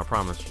listen. I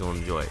promise you'll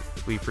enjoy it.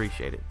 We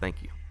appreciate it.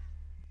 Thank you.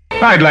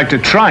 I'd like to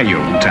try your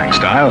Wu-Tang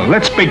style.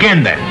 Let's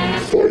begin then.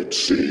 Fight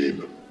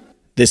scene.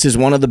 This is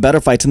one of the better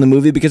fights in the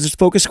movie because it's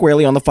focused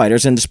squarely on the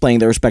fighters and displaying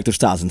their respective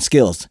styles and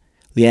skills.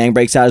 Liang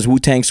breaks out his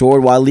Wu-Tang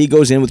sword while Li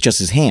goes in with just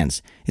his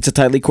hands. It's a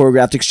tightly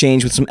choreographed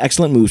exchange with some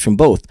excellent moves from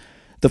both.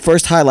 The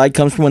first highlight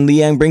comes from when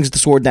Liang brings the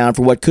sword down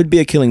for what could be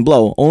a killing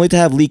blow, only to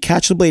have Li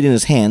catch the blade in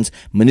his hands,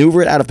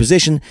 maneuver it out of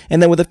position,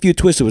 and then with a few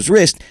twists of his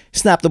wrist,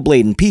 snap the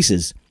blade in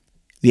pieces.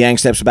 Liang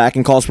steps back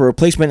and calls for a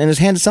replacement, and his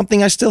hand is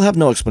something I still have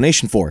no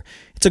explanation for.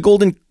 It's a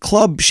golden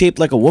club shaped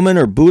like a woman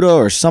or Buddha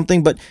or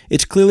something, but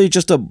it's clearly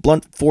just a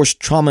blunt force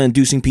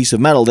trauma-inducing piece of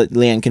metal that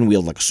Liang can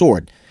wield like a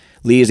sword.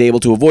 Li is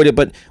able to avoid it,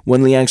 but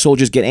when Liang's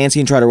soldiers get antsy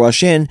and try to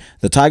rush in,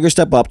 the Tigers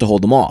step up to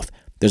hold them off.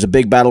 There's a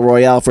big battle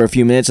royale for a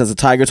few minutes as the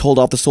Tigers hold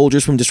off the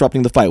soldiers from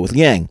disrupting the fight with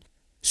Liang.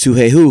 Su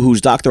Heihu, whose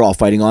doc they're all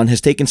fighting on,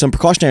 has taken some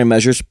precautionary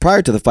measures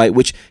prior to the fight,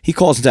 which he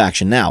calls into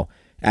action now.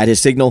 At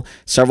his signal,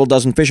 several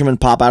dozen fishermen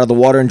pop out of the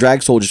water and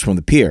drag soldiers from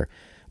the pier.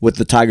 With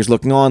the Tigers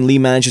looking on, Li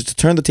manages to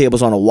turn the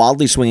tables on a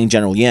wildly swinging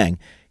General Liang.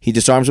 He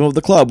disarms him of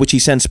the club, which he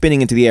sends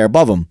spinning into the air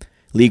above him.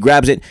 Li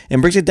grabs it and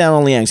brings it down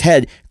on Liang's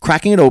head,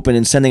 cracking it open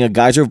and sending a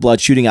geyser of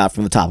blood shooting out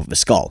from the top of his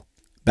skull.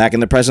 Back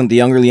in the present, the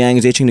younger Liang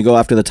is itching to go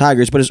after the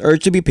Tigers, but is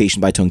urged to be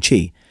patient by Tung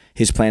Chi.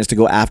 His plan is to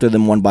go after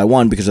them one by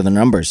one because of their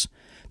numbers.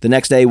 The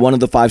next day, one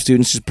of the 5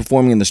 students is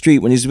performing in the street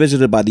when he's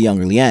visited by the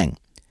younger Liang.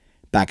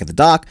 Back at the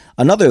dock,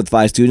 another of the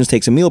 5 students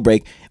takes a meal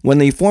break when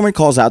the foreman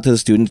calls out to the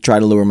student to try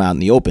to lure him out in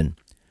the open.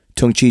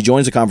 Tung Chi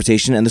joins the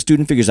conversation and the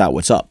student figures out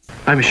what's up.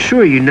 I'm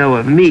sure you know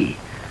of me.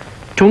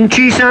 Tung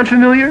Chi sound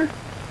familiar?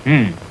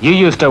 You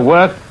used to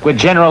work with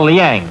General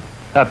Liang.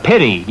 A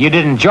pity you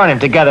didn't join him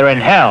together in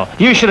hell.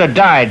 You should have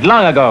died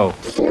long ago.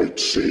 Fight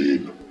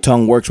scene.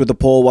 Tung works with the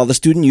pole while the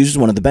student uses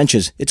one of the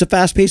benches. It's a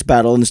fast-paced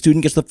battle and the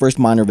student gets the first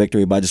minor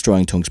victory by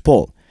destroying Tung's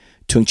pole.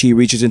 Tung Chi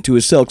reaches into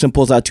his silks and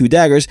pulls out 2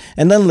 daggers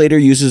and then later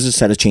uses a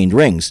set of chained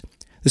rings.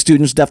 The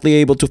student's deftly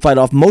able to fight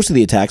off most of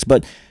the attacks,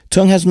 but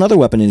Tung has another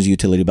weapon in his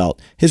utility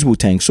belt, his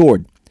Wu-Tang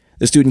sword.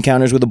 The student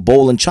counters with a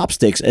bowl and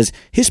chopsticks as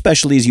his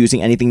specialty is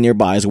using anything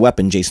nearby as a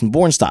weapon, Jason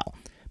Bourne style.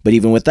 But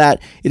even with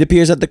that, it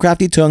appears that the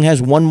crafty Tung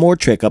has one more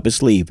trick up his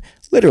sleeve.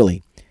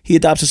 Literally. He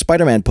adopts a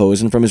Spider-Man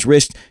pose and from his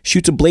wrist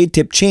shoots a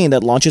blade-tipped chain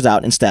that launches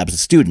out and stabs the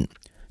student.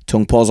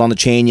 Tung pulls on the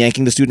chain,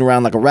 yanking the student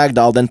around like a rag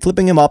doll, then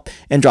flipping him up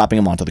and dropping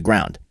him onto the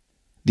ground.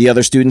 The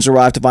other students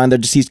arrive to find their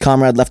deceased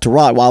comrade left to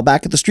rot, while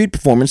back at the street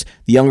performance,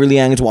 the younger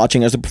Liang is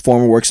watching as the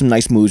performer works some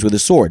nice moves with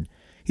his sword.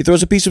 He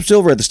throws a piece of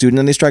silver at the student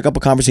and they strike up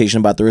a conversation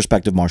about their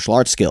respective martial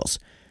arts skills.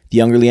 The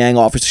younger Liang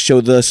offers to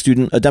show the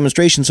student a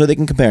demonstration so they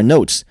can compare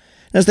notes.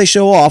 As they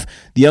show off,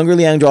 the younger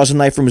Liang draws a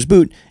knife from his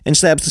boot and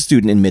stabs the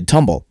student in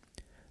mid-tumble.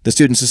 The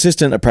student's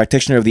assistant, a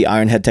practitioner of the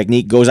Iron Head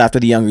technique, goes after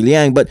the younger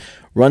Liang, but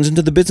runs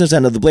into the business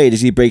end of the blade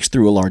as he breaks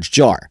through a large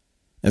jar.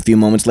 A few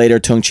moments later,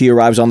 Tung Chi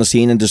arrives on the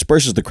scene and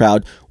disperses the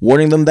crowd,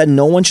 warning them that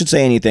no one should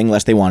say anything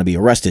lest they want to be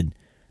arrested.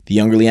 The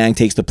younger Liang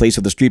takes the place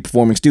of the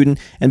street-performing student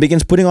and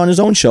begins putting on his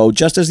own show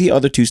just as the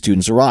other 2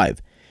 students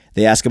arrive.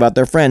 They ask about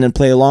their friend and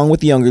play along with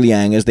the younger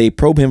Liang as they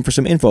probe him for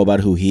some info about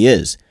who he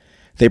is.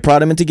 They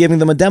prod him into giving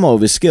them a demo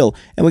of his skill,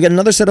 and we get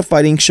another set of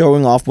fighting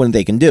showing off what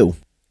they can do.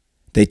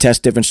 They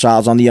test different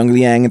styles on the younger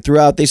Liang, and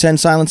throughout they send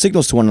silent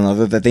signals to one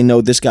another that they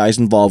know this guy is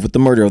involved with the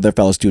murder of their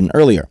fellow student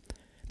earlier.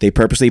 They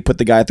purposely put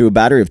the guy through a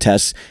battery of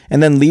tests,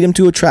 and then lead him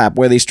to a trap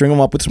where they string him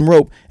up with some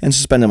rope and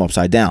suspend him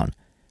upside down.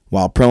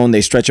 While prone,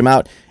 they stretch him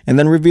out, and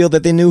then reveal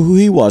that they knew who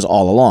he was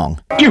all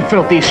along. You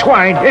filthy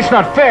swine! It's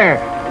not fair!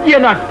 You're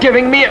not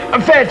giving me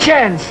a fair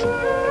chance!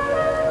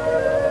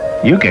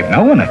 You give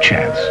no one a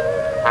chance.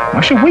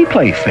 Why should we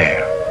play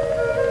fair?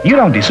 You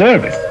don't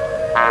deserve it.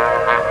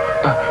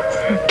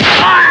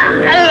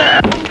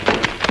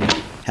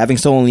 Having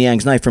stolen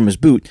Liang's knife from his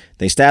boot,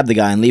 they stab the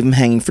guy and leave him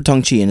hanging for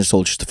Tung Chi and his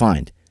soldiers to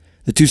find.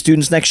 The 2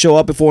 students next show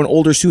up before an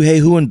older Su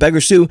Heihu and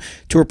Beggar Su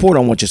to report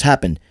on what just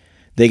happened.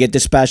 They get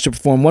dispatched to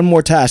perform one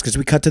more task as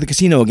we cut to the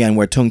casino again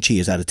where Tung Chi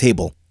is at a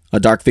table. A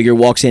dark figure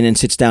walks in and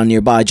sits down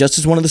nearby just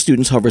as one of the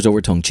students hovers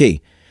over Tung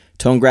Chi.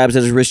 Tung grabs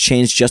at his wrist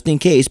chains just in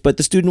case, but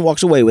the student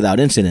walks away without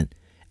incident.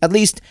 At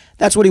least,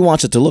 that's what he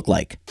wants it to look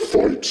like.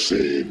 Fight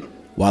scene.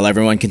 While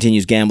everyone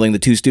continues gambling, the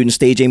 2 students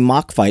stage a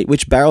mock fight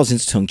which barrels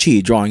into Tung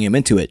Chi, drawing him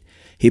into it.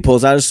 He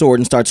pulls out his sword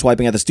and starts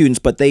swiping at the students,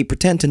 but they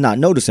pretend to not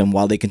notice him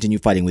while they continue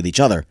fighting with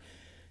each other.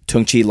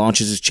 Tung Chi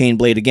launches his chain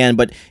blade again,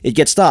 but it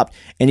gets stopped,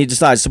 and he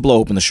decides to blow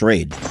open the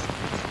charade.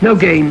 No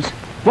games.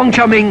 Wang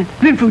Xiaoming,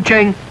 Lin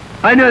Fucheng,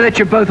 I know that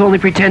you're both only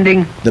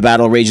pretending. The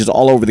battle rages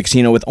all over the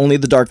casino, with only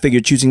the dark figure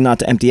choosing not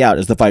to empty out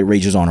as the fight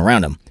rages on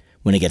around him.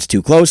 When it gets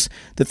too close,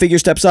 the figure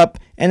steps up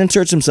and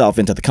inserts himself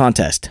into the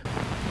contest.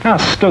 How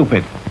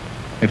stupid.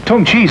 If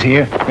Tung Chi's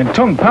here, then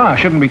Tung Pa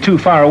shouldn't be too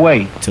far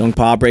away. Tung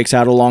Pa breaks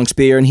out a long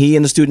spear, and he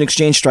and the student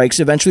exchange strikes,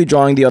 eventually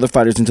drawing the other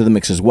fighters into the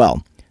mix as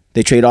well.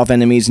 They trade off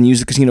enemies and use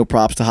the casino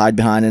props to hide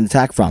behind and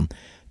attack from.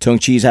 Tung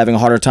Chi is having a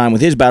harder time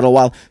with his battle,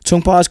 while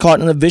Tung Pa is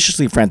caught in a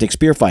viciously frantic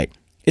spear fight.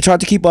 It's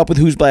hard to keep up with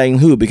who's battling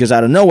who, because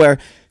out of nowhere,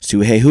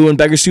 Su Hei Hu and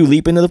Beggar Su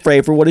leap into the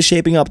fray for what is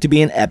shaping up to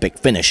be an epic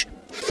finish.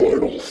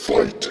 Final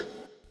fight.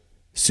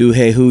 Su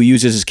Hei Hu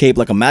uses his cape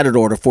like a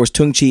matador to force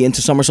Tung Chi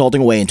into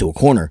somersaulting away into a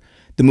corner.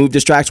 The move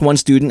distracts one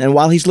student, and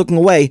while he's looking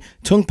away,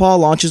 Tung Pa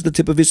launches the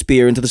tip of his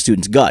spear into the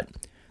student's gut.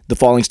 The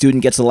falling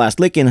student gets the last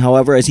lick in,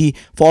 however, as he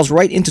falls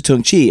right into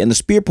Tung Chi, and the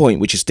spear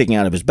point, which is sticking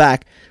out of his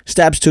back,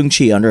 stabs Tung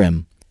Chi under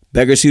him.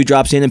 Beggar Su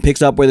drops in and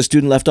picks up where the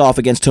student left off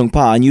against Tung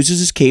Pa and uses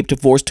his cape to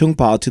force Tung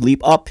Pa to leap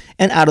up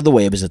and out of the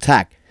way of his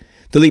attack.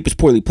 The leap is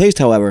poorly placed,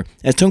 however,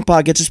 as Tung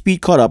Pa gets his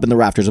feet caught up in the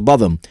rafters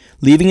above him,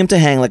 leaving him to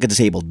hang like a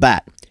disabled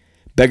bat.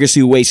 Beggar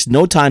Su wastes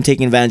no time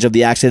taking advantage of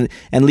the accident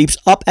and leaps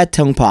up at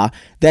Tung Pa,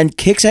 then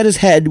kicks at his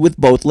head with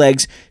both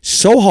legs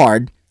so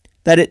hard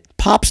that it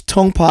pops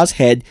Tung Pa's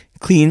head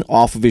clean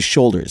off of his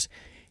shoulders.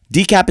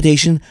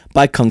 Decapitation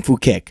by Kung Fu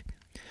kick.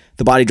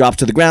 The body drops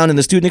to the ground and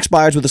the student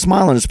expires with a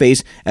smile on his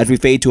face as we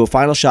fade to a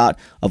final shot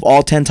of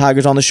all 10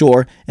 tigers on the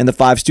shore and the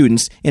 5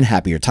 students in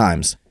happier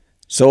times.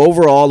 So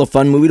overall, a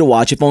fun movie to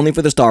watch, if only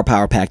for the star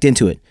power packed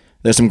into it.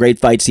 There's some great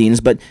fight scenes,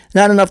 but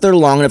not enough that are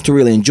long enough to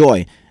really enjoy.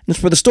 And as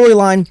for the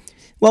storyline,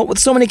 well, with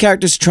so many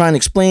characters to try and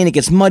explain, it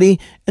gets muddy,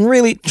 and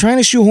really, trying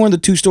to shoehorn the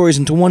 2 stories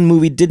into one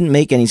movie didn't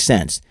make any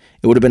sense.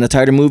 It would have been a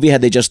tighter movie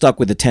had they just stuck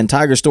with the 10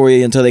 Tiger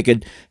story until they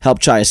could help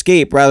Chai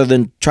escape, rather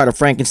than try to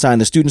Frankenstein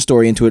the student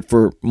story into it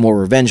for more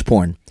revenge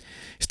porn.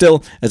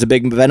 Still, as a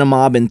big Venom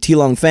Mob and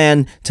T-Lung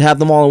fan, to have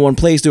them all in one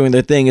place doing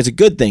their thing is a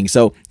good thing,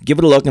 so give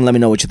it a look and let me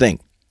know what you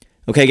think.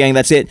 Okay, gang,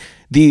 that's it.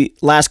 The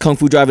last Kung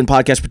Fu Drive-In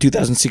podcast for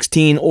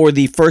 2016, or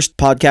the first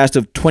podcast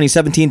of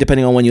 2017,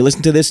 depending on when you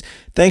listen to this.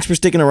 Thanks for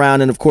sticking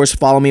around, and of course,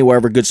 follow me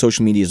wherever good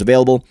social media is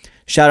available.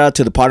 Shout out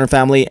to the Podern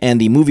family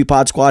and the Movie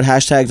Pod Squad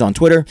hashtags on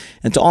Twitter,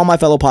 and to all my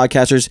fellow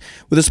podcasters,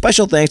 with a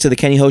special thanks to the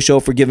Kenny Ho Show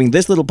for giving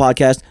this little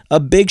podcast a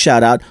big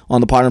shout out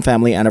on the Podern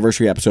family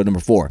anniversary episode number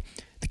 4.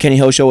 The Kenny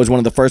Ho Show was one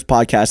of the first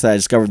podcasts that I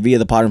discovered via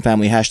the Podern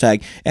family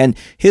hashtag, and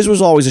his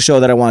was always a show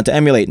that I wanted to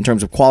emulate in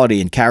terms of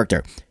quality and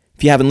character.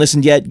 If you haven't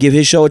listened yet, give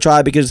his show a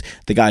try because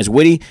the guy's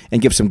witty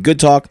and gives some good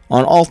talk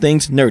on all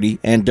things nerdy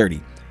and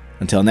dirty.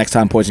 Until next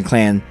time, Poison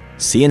Clan,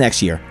 see you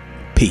next year.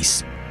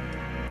 Peace.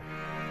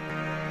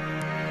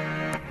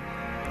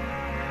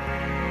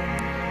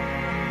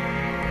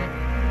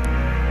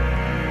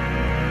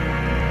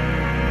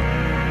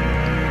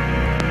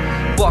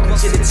 Walking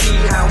to the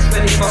tea house,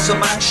 ready for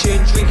some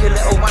action. Drink a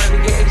little wine,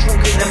 we're getting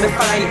drunk and then we're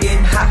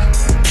fighting.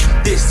 Ha!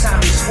 This time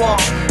it's war.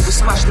 We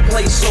smash the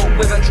place up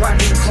with our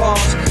dragon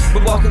claws.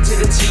 We're walking to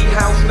the tea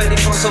house, ready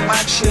for some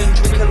action.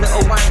 Drink a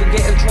little wine, we're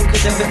getting drunk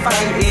and then we're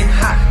fighting.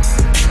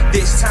 Ha!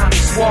 This time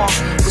it's war.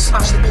 We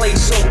smash the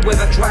place up with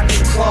our dragon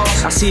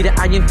claws. I see the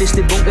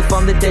iron-fisted monk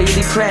from the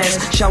daily prayers.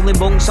 Shaolin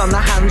monks on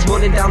their hands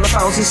running down the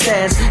 1,000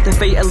 stairs. The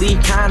fate of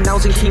Li Khan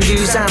now's in King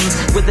Yu's hands.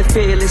 With the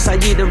fearless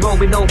Aida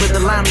roaming over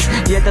the land.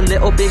 Yeah, the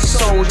little big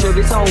soldier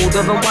is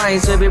older and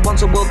wiser. He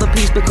wants a world of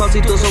peace because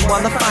he doesn't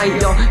want to fight,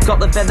 yo.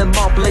 Got the Venom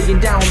Mob laying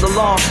down the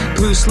law.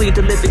 Bruce Lee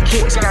delivered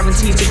kicks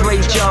guaranteed to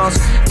break jaws.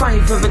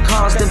 Fight for the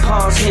cause, then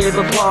pause, hear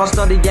applause.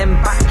 Not the end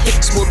back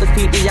kicks will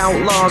defeat the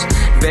outlaws.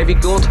 Very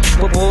good,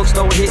 but balls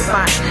don't hit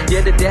back.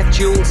 Yeah, the death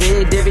jewels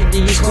here, Derek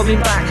Yee's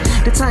coming back.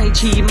 The Tai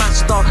Chi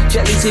master,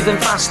 Jet Li's even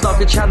faster.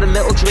 Could chant a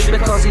little drink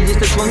because he is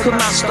the drunken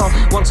master.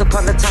 Once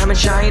upon a time in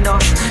China,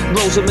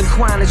 Rosamund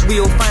Kwan is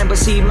real fine, but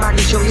see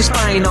Maggie Chung is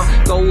finer.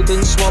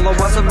 Golden Swallow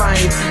has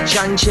arrived.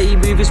 Shang-Chi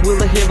movies, will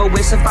the hero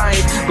will survive?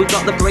 We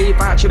got the brave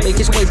archer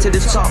make his way to the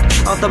top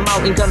of the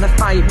mountain, gonna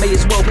fight, may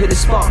as well pick the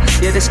spot.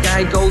 Yeah, the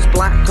sky goes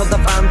black, cause the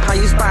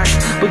vampire's back.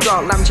 We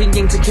got Lam Ching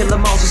Ying to kill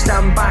them all, so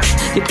stand back.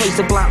 He plays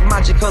the black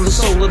magic on the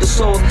soul of the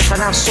sword,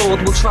 and our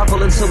sword will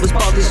travel until his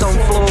body's on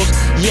floors.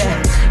 Yeah,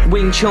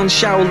 Wing Chun,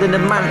 Shaolin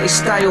and Mantis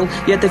style.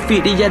 Yeah,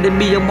 defeat the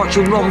enemy and watch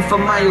him run for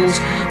miles.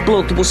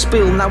 Blood will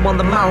spill now on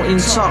the mountain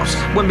tops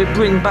when we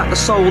bring back the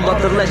soul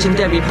of the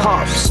legendary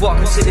Pops.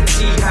 Welcome to the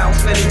tea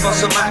house, ready for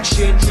some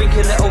action. Drink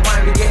a little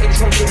wine, we're getting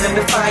drunk and then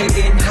we're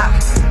fighting.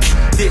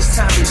 Ha! This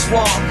time it's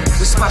war.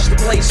 We smash the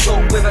place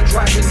up with our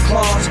dragon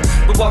claws.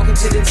 We're walking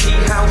to the tea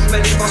house,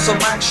 ready for some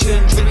action.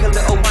 Drink a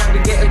little wine,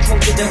 we're getting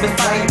drunk and then we're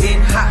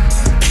fighting. Ha!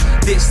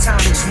 This time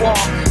it's war.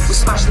 We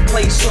smash the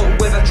place up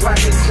with a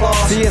dragon claw.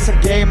 See, it's a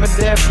game of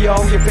death, yo.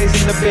 You're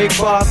facing the big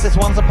boss. It's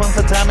once upon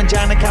a time in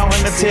China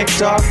counting the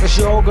TikTok. The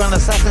Shogun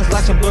assassin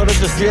slashing blood or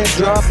just drip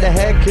drop. The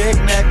head kick,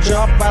 neck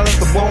chop, violence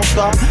that won't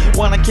stop.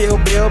 Wanna kill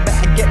Bill,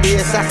 better get the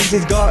assassins.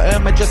 He's got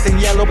Irma just in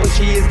yellow, but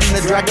she isn't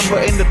the dragon,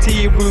 but in the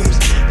tea rooms.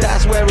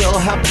 That's where it'll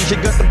happen. She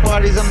got the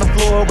bodies on the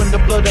floor when the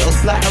blood it'll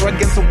splatter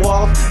against the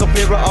wall. No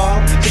fear at all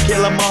to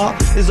kill them all.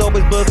 There's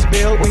always blood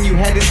spilled when you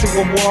head into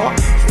a war.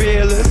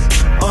 Fearless,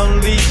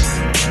 unleashed.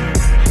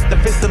 The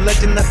fist of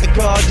legend that they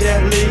call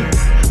Jet Li.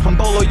 I'm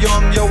Bolo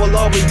Young, yo, will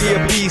always be a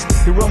beast.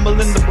 You rumble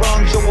in the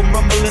Bronx, yo, I'm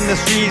rumble in the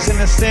streets. And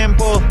it's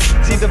simple,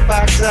 see the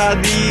facts are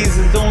these.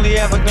 There's only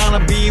ever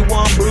gonna be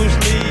one Bruce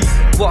Lee.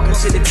 Walking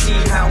to the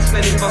tea house,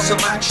 ready for some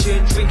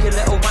action. Drink a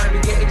little wine,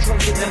 we're getting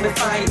drunk and then we're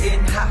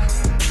fighting. Ha!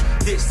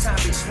 This time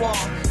it's war.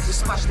 We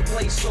smash the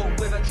place up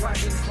with a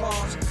dragon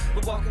claws.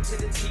 We're walking to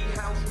the tea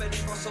house, ready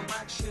for some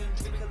action.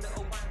 Drink a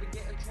little